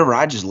 whatever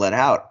I just let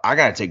out, I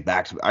got to take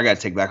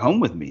back home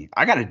with me.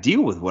 I got to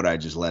deal with what I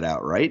just let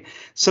out. Right.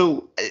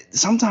 So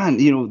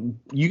sometimes,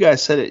 you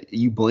guys said it,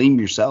 you blame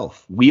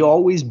yourself. We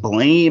always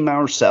blame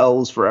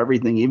ourselves for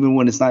everything, even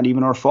when it's not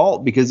even our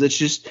fault, because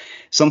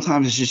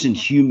sometimes it's just in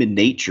human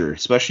nature,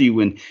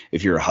 especially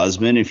if you're a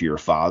husband, if you're a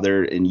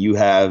father, and you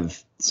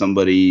have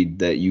somebody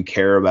that you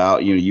care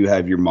about, you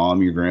have your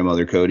mom, your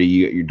grandmother, Cody,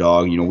 you got your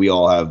dog, we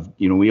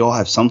all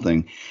have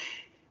something.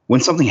 When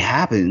something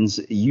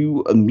happens,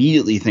 you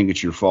immediately think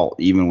it's your fault,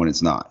 even when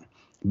it's not,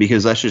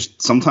 because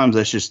sometimes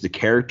that's just the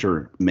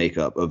character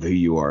makeup of who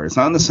you are. It's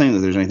not the same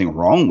that there's anything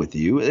wrong with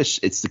you.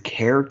 It's the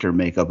character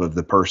makeup of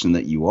the person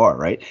that you are,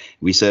 right?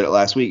 We said it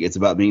last week. It's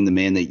about being the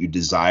man that you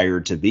desire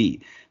to be.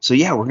 So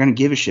yeah, we're going to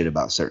give a shit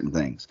about certain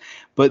things.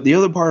 But the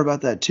other part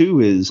about that too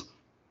is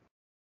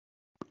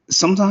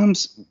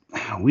sometimes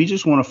we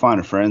just want to find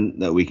a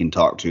friend that we can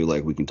talk to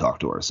like we can talk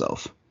to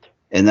ourselves.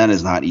 And that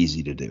is not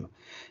easy to do.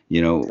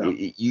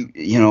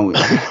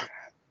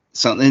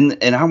 Something,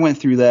 and I went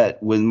through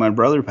that when my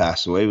brother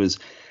passed away.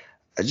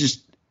 I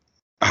just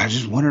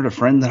wanted a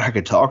friend that I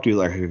could talk to,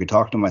 like I could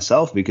talk to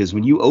myself, because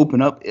when you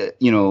open up,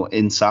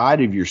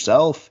 inside of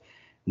yourself,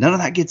 none of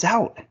that gets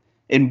out.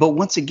 But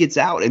once it gets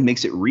out, it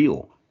makes it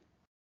real.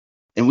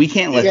 And we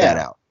can't let that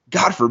out.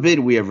 God forbid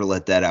we ever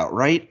let that out,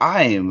 right?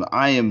 I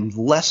am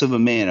less of a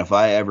man if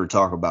I ever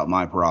talk about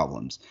my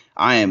problems.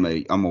 I'm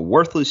a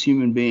worthless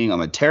human being. I'm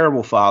a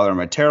terrible father.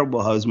 I'm a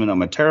terrible husband.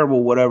 I'm a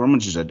terrible whatever. I'm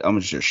just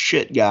a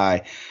shit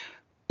guy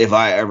if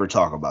I ever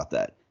talk about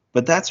that.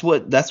 But that's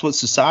what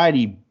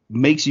society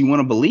makes you want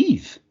to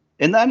believe.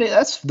 And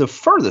that's the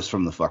furthest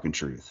from the fucking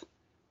truth.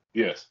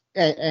 Yes.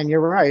 And you're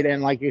right.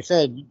 And like you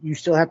said, you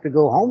still have to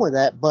go home with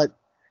that. But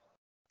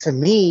to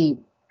me,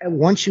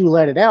 once you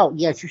let it out,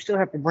 yes, you still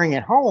have to bring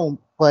it home,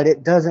 but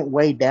it doesn't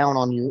weigh down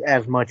on you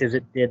as much as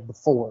it did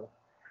before.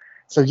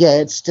 So yeah,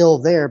 it's still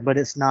there, but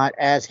it's not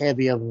as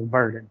heavy of a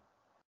burden.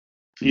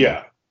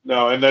 Yeah,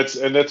 no, and that's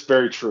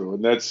very true,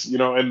 and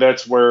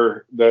that's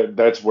where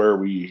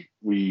we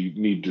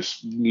need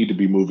to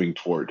be moving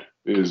toward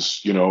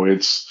is,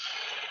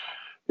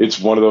 it's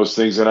one of those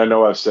things, and I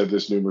know I've said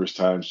this numerous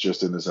times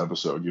just in this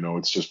episode,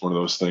 it's just one of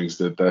those things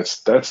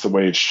that's the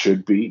way it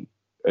should be,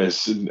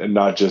 and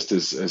not just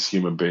as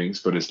human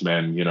beings, but as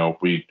men.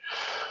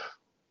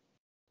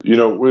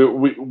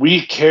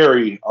 We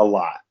carry a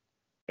lot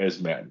as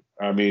men.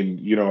 I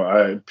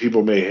mean,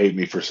 people may hate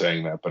me for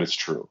saying that, but it's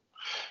true.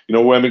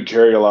 Women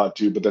carry a lot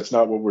too, but that's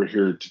not what we're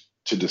here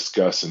to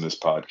discuss in this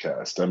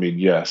podcast. I mean,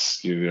 yes,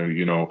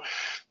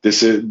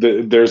 this is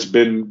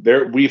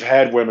we've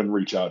had women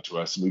reach out to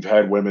us, and we've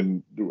had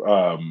women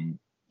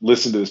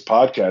listen to this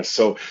podcast,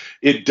 so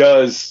it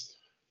does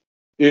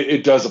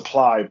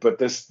apply. But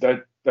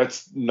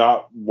that's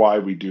not why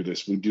we do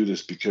this. We do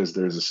this because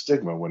there's a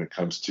stigma when it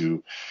comes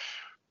to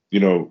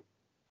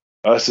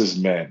us as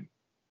men.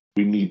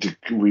 We need to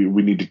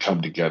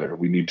come together.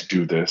 We need to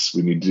do this.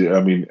 We need to,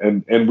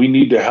 and we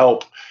need to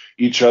help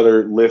each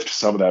other lift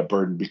some of that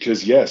burden,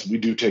 because yes, we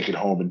do take it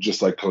home. And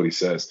just like Cody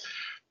says,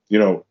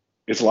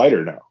 it's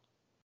lighter now.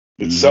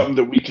 It's something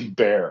that we can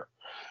bear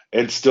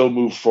and still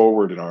move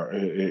forward in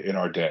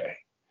our day.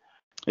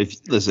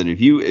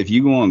 If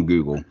you go on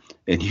Google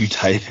and you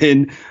type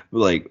in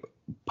like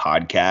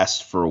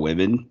podcasts for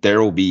women,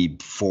 there will be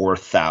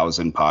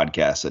 4,000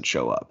 podcasts that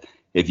show up.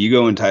 If you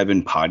go and type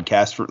in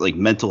podcast for like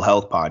mental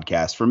health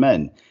podcast for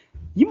men,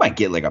 you might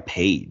get like a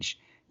page.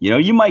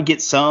 You might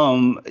get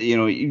some.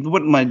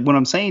 What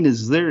I'm saying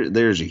is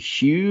there's a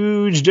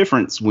huge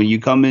difference when you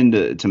come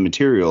into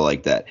material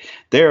like that.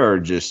 There are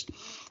just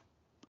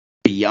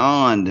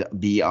beyond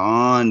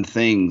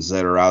things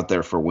that are out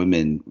there for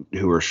women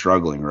who are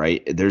struggling.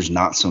 Right? There's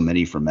not so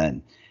many for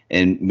men.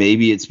 And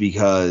maybe it's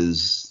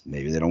because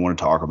maybe they don't want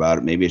to talk about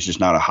it. Maybe it's just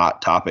not a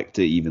hot topic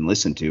to even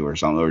listen to or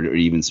something, or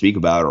even speak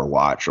about or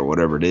watch or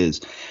whatever it is.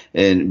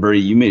 And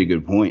Bertie, you made a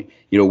good point.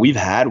 We've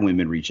had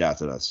women reach out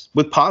to us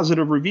with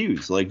positive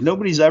reviews. Like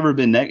nobody's ever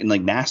been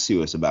nasty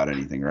to us about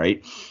anything,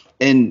 right?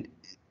 And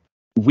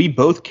we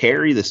both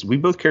carry this. We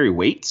both carry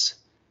weights.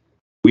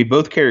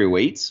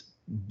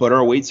 But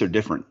our weights are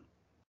different.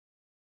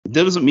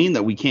 That doesn't mean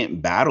that we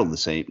can't battle the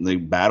same,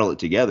 battle it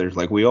together.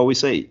 Like we always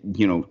say,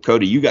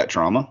 Cody, you got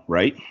trauma,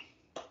 right?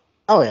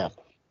 Oh yeah.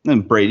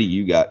 And Brady,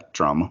 you got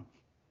trauma.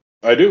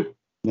 I do.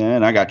 Yeah,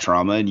 and I got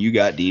trauma, and you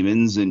got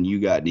demons, and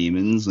you got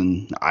demons,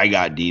 and I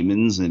got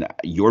demons, and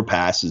your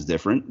past is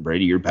different.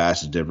 Brady, your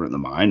past is different than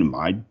mine, and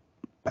my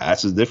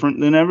past is different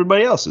than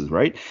everybody else's,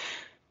 right?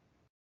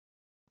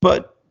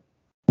 But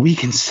we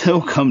can still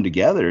come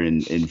together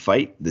and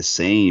fight the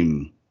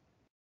same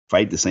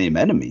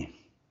enemy.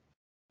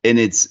 And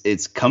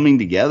it's coming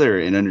together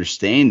and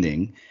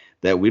understanding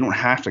that we don't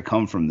have to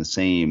come from the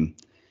same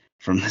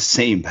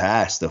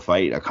past to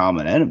fight a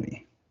common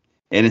enemy.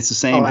 And it's the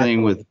same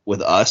thing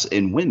with us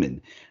and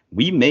women.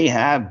 We may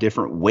have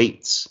different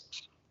weights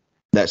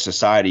that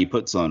society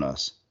puts on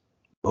us,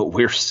 but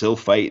we're still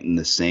fighting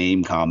the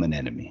same common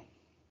enemy.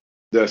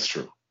 That's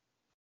true.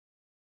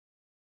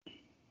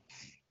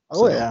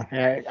 Oh,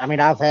 yeah. I mean,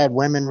 I've had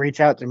women reach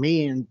out to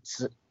me and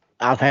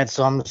I've had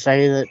some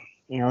say that,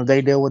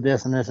 they deal with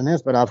this and this and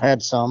this, but I've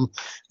had some,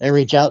 they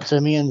reach out to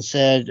me and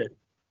said,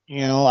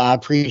 I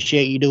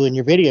appreciate you doing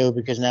your video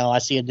because now I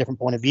see a different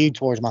point of view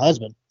towards my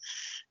husband.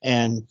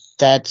 And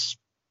that's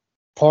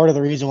part of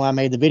the reason why I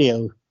made the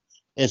video,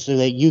 is so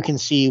that you can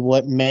see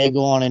what may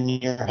go on in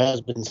your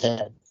husband's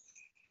head.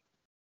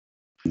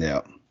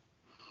 Yeah.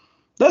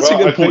 That's a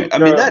good point. I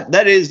mean,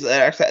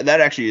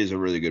 that actually is a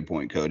really good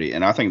point, Cody.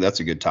 And I think that's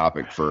a good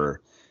topic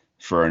for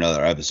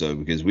another episode,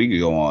 because we could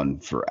go on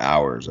for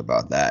hours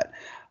about that.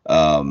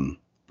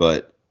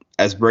 But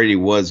as Brady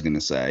was going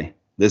to say,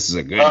 this is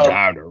a good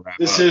time to wrap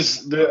up.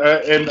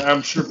 And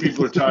I'm sure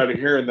people are tired of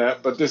hearing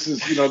that, but this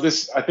is,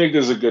 I think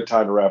this is a good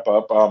time to wrap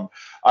up.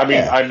 I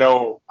mean, yeah. I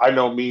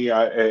know me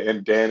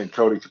and Dan and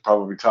Cody could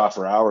probably talk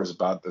for hours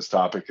about this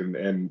topic,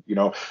 and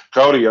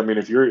Cody, I mean,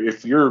 if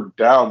you're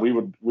down, we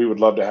would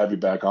love to have you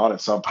back on at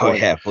some point. Oh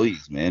yeah,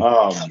 please, man.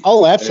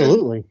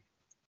 Absolutely.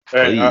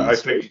 And I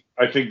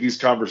think these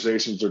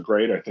conversations are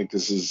great. I think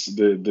this is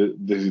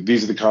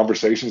these are the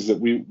conversations that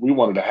we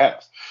wanted to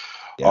have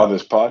on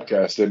this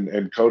podcast.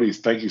 And Cody,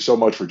 thank you so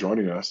much for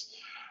joining us.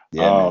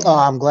 Yeah,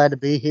 I'm glad to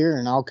be here,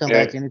 and I'll come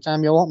back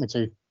anytime you want me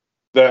to.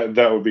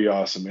 That would be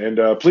awesome.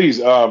 And please,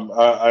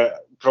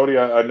 Cody,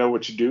 I know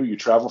what you do. You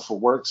travel for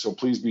work, so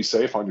please be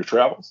safe on your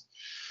travels.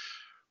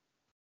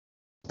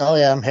 Oh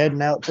yeah, I'm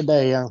heading out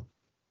today.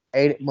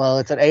 It's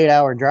an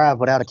 8-hour drive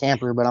without a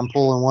camper, but I'm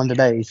pulling one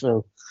today.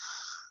 So.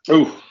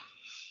 Oh,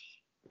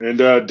 and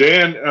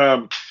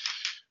Dan,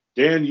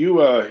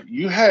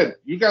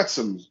 you got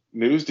some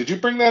news. Did you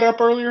bring that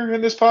up earlier in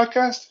this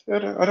podcast?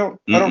 I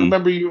don't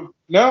remember you.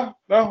 No.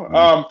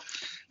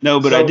 No,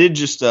 but I did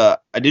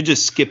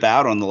just skip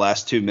out on the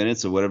last 2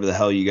 minutes of whatever the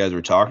hell you guys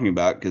were talking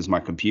about, because my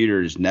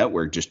computer's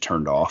network just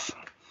turned off.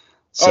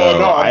 So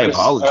I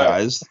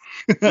apologize.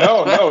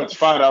 No, it's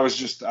fine. I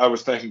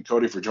was thanking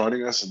Cody for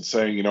joining us and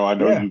saying, I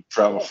know you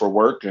travel for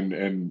work,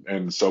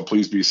 and so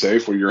please be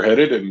safe where you're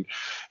headed.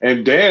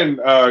 And Dan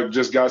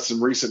just got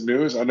some recent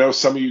news. I know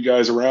some of you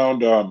guys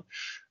around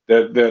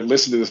that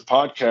listen to this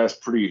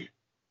podcast pretty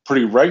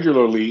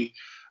regularly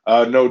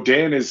know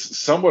Dan is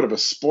somewhat of a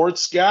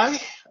sports guy.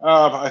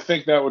 I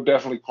think that would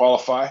definitely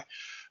qualify.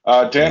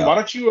 Dan, why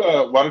don't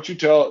you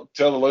tell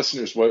the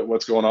listeners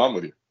what's going on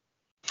with you?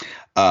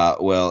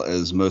 Well,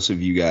 as most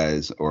of you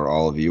guys, or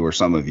all of you, or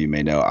some of you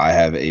may know, I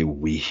have a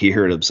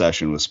weird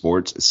obsession with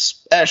sports,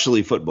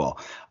 especially football.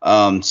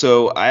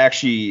 So I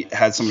actually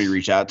had somebody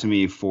reach out to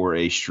me for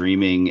a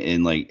streaming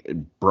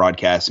and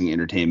broadcasting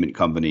entertainment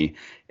company,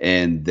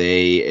 and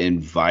they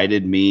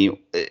invited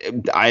me.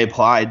 I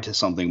applied to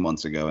something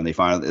months ago, and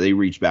they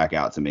reached back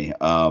out to me.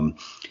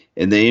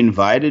 And they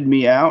invited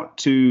me out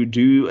to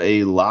do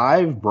a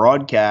live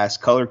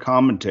broadcast color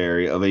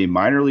commentary of a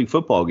minor league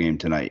football game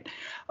tonight.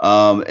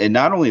 And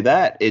not only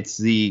that, it's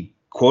the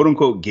quote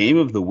unquote game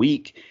of the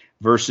week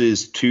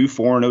versus 2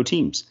 4-0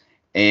 teams.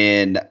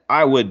 And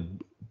I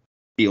would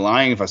be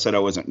lying if I said I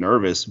wasn't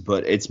nervous,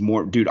 but it's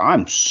more, dude,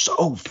 I'm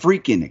so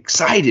freaking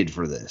excited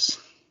for this.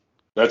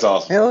 That's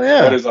awesome. Hell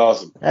yeah. That is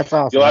awesome. That's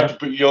awesome. You'll have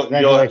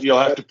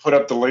to put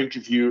up the link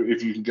if you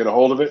can get a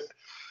hold of it.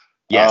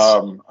 Yes.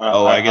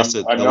 I guess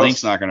the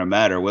link's not going to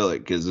matter, will it?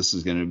 Because this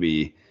is going to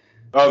be.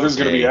 Oh, this is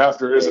going to be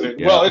after, isn't it?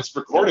 Yeah. Well, it's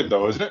recorded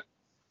though, isn't it?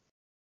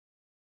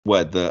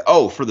 What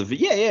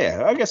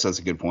yeah, I guess that's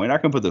a good point. I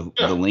can put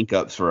the link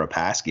up for a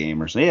pass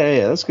game or something.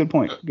 Yeah, that's a good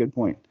point. Good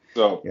point.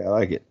 So yeah, I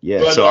like it. Yeah,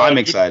 but, so I'm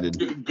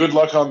excited. Good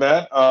luck on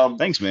that.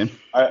 Thanks, man.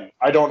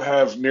 I don't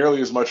have nearly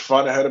as much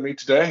fun ahead of me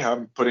today.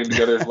 I'm putting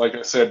together, like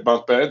I said,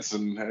 bunk beds,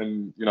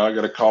 and I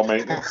got to call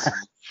maintenance.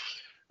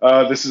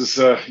 This is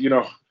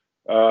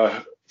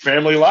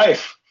family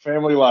life.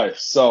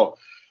 So.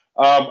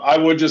 I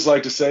would just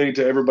like to say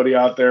to everybody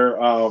out there,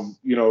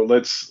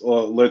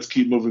 let's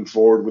keep moving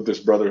forward with this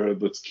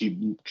brotherhood. Let's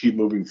keep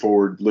moving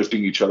forward,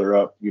 lifting each other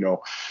up.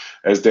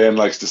 As Dan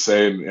likes to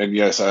say, and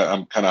yes,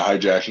 I'm kind of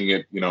hijacking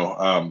it.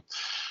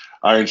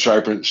 Iron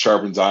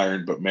sharpens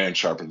iron, but man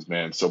sharpens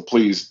man. So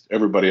please,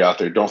 everybody out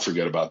there, don't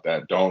forget about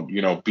that. Don't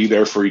be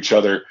there for each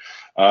other.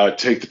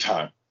 Take the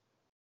time.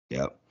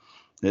 Yep.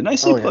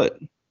 Nicely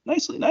put.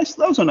 Nicely. Nice.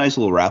 That was a nice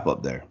little wrap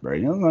up there,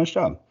 Brady. Nice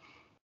job.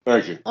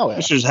 Thank you. Oh, yeah.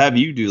 Let's just have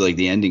you do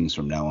the endings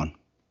from now on.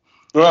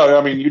 Well,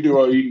 I mean, you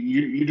do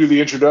you do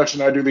the introduction,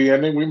 I do the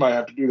ending. We might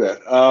have to do that.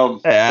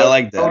 Hey, I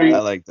like that. Cody, I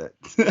like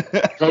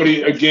that.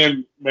 Cody,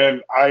 again,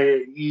 man,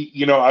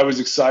 I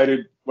was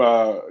excited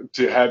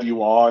to have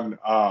you on,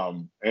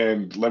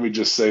 and let me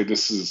just say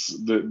this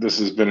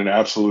has been an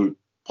absolute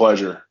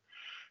pleasure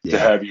to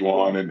have you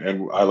on,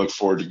 and I look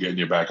forward to getting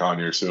you back on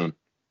here soon.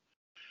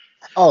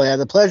 Oh, yeah,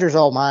 the pleasure's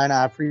all mine.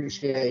 I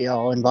appreciate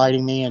y'all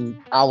inviting me, and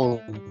I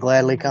will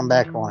gladly come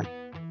back on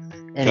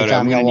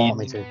anytime y'all want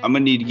me to. I'm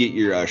going to need to get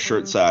your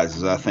shirt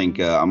sizes. I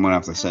think I'm going to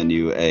have to send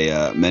you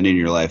a Men in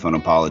Your Life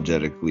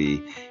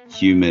Unapologetically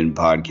Human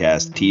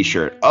podcast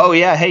t-shirt. Oh,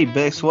 yeah. Hey,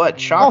 guess what?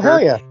 Shocker. Oh,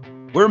 hell yeah.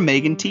 We're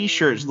making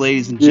t-shirts,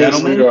 ladies and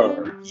gentlemen. Yes, we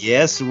are.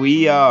 Yes,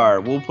 we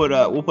are. We'll put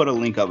a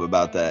link up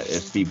about that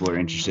if people are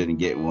interested in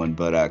getting one.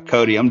 But,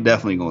 Cody, I'm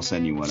definitely going to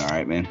send you one. All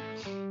right, man?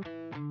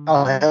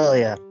 Oh, hell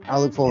yeah. I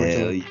look forward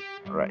to it.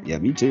 All right. Yeah,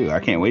 me too. I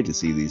can't wait to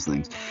see these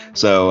things.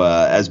 So,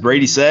 as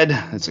Brady said,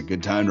 it's a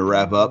good time to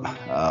wrap up.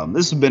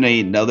 This has been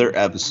another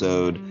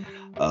episode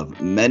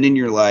of Men in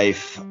Your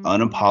Life,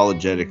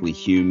 Unapologetically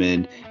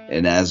Human.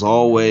 And as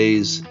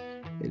always,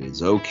 it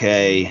is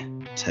okay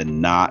to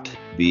not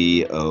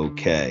be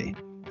okay.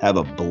 Have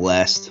a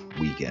blessed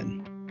weekend.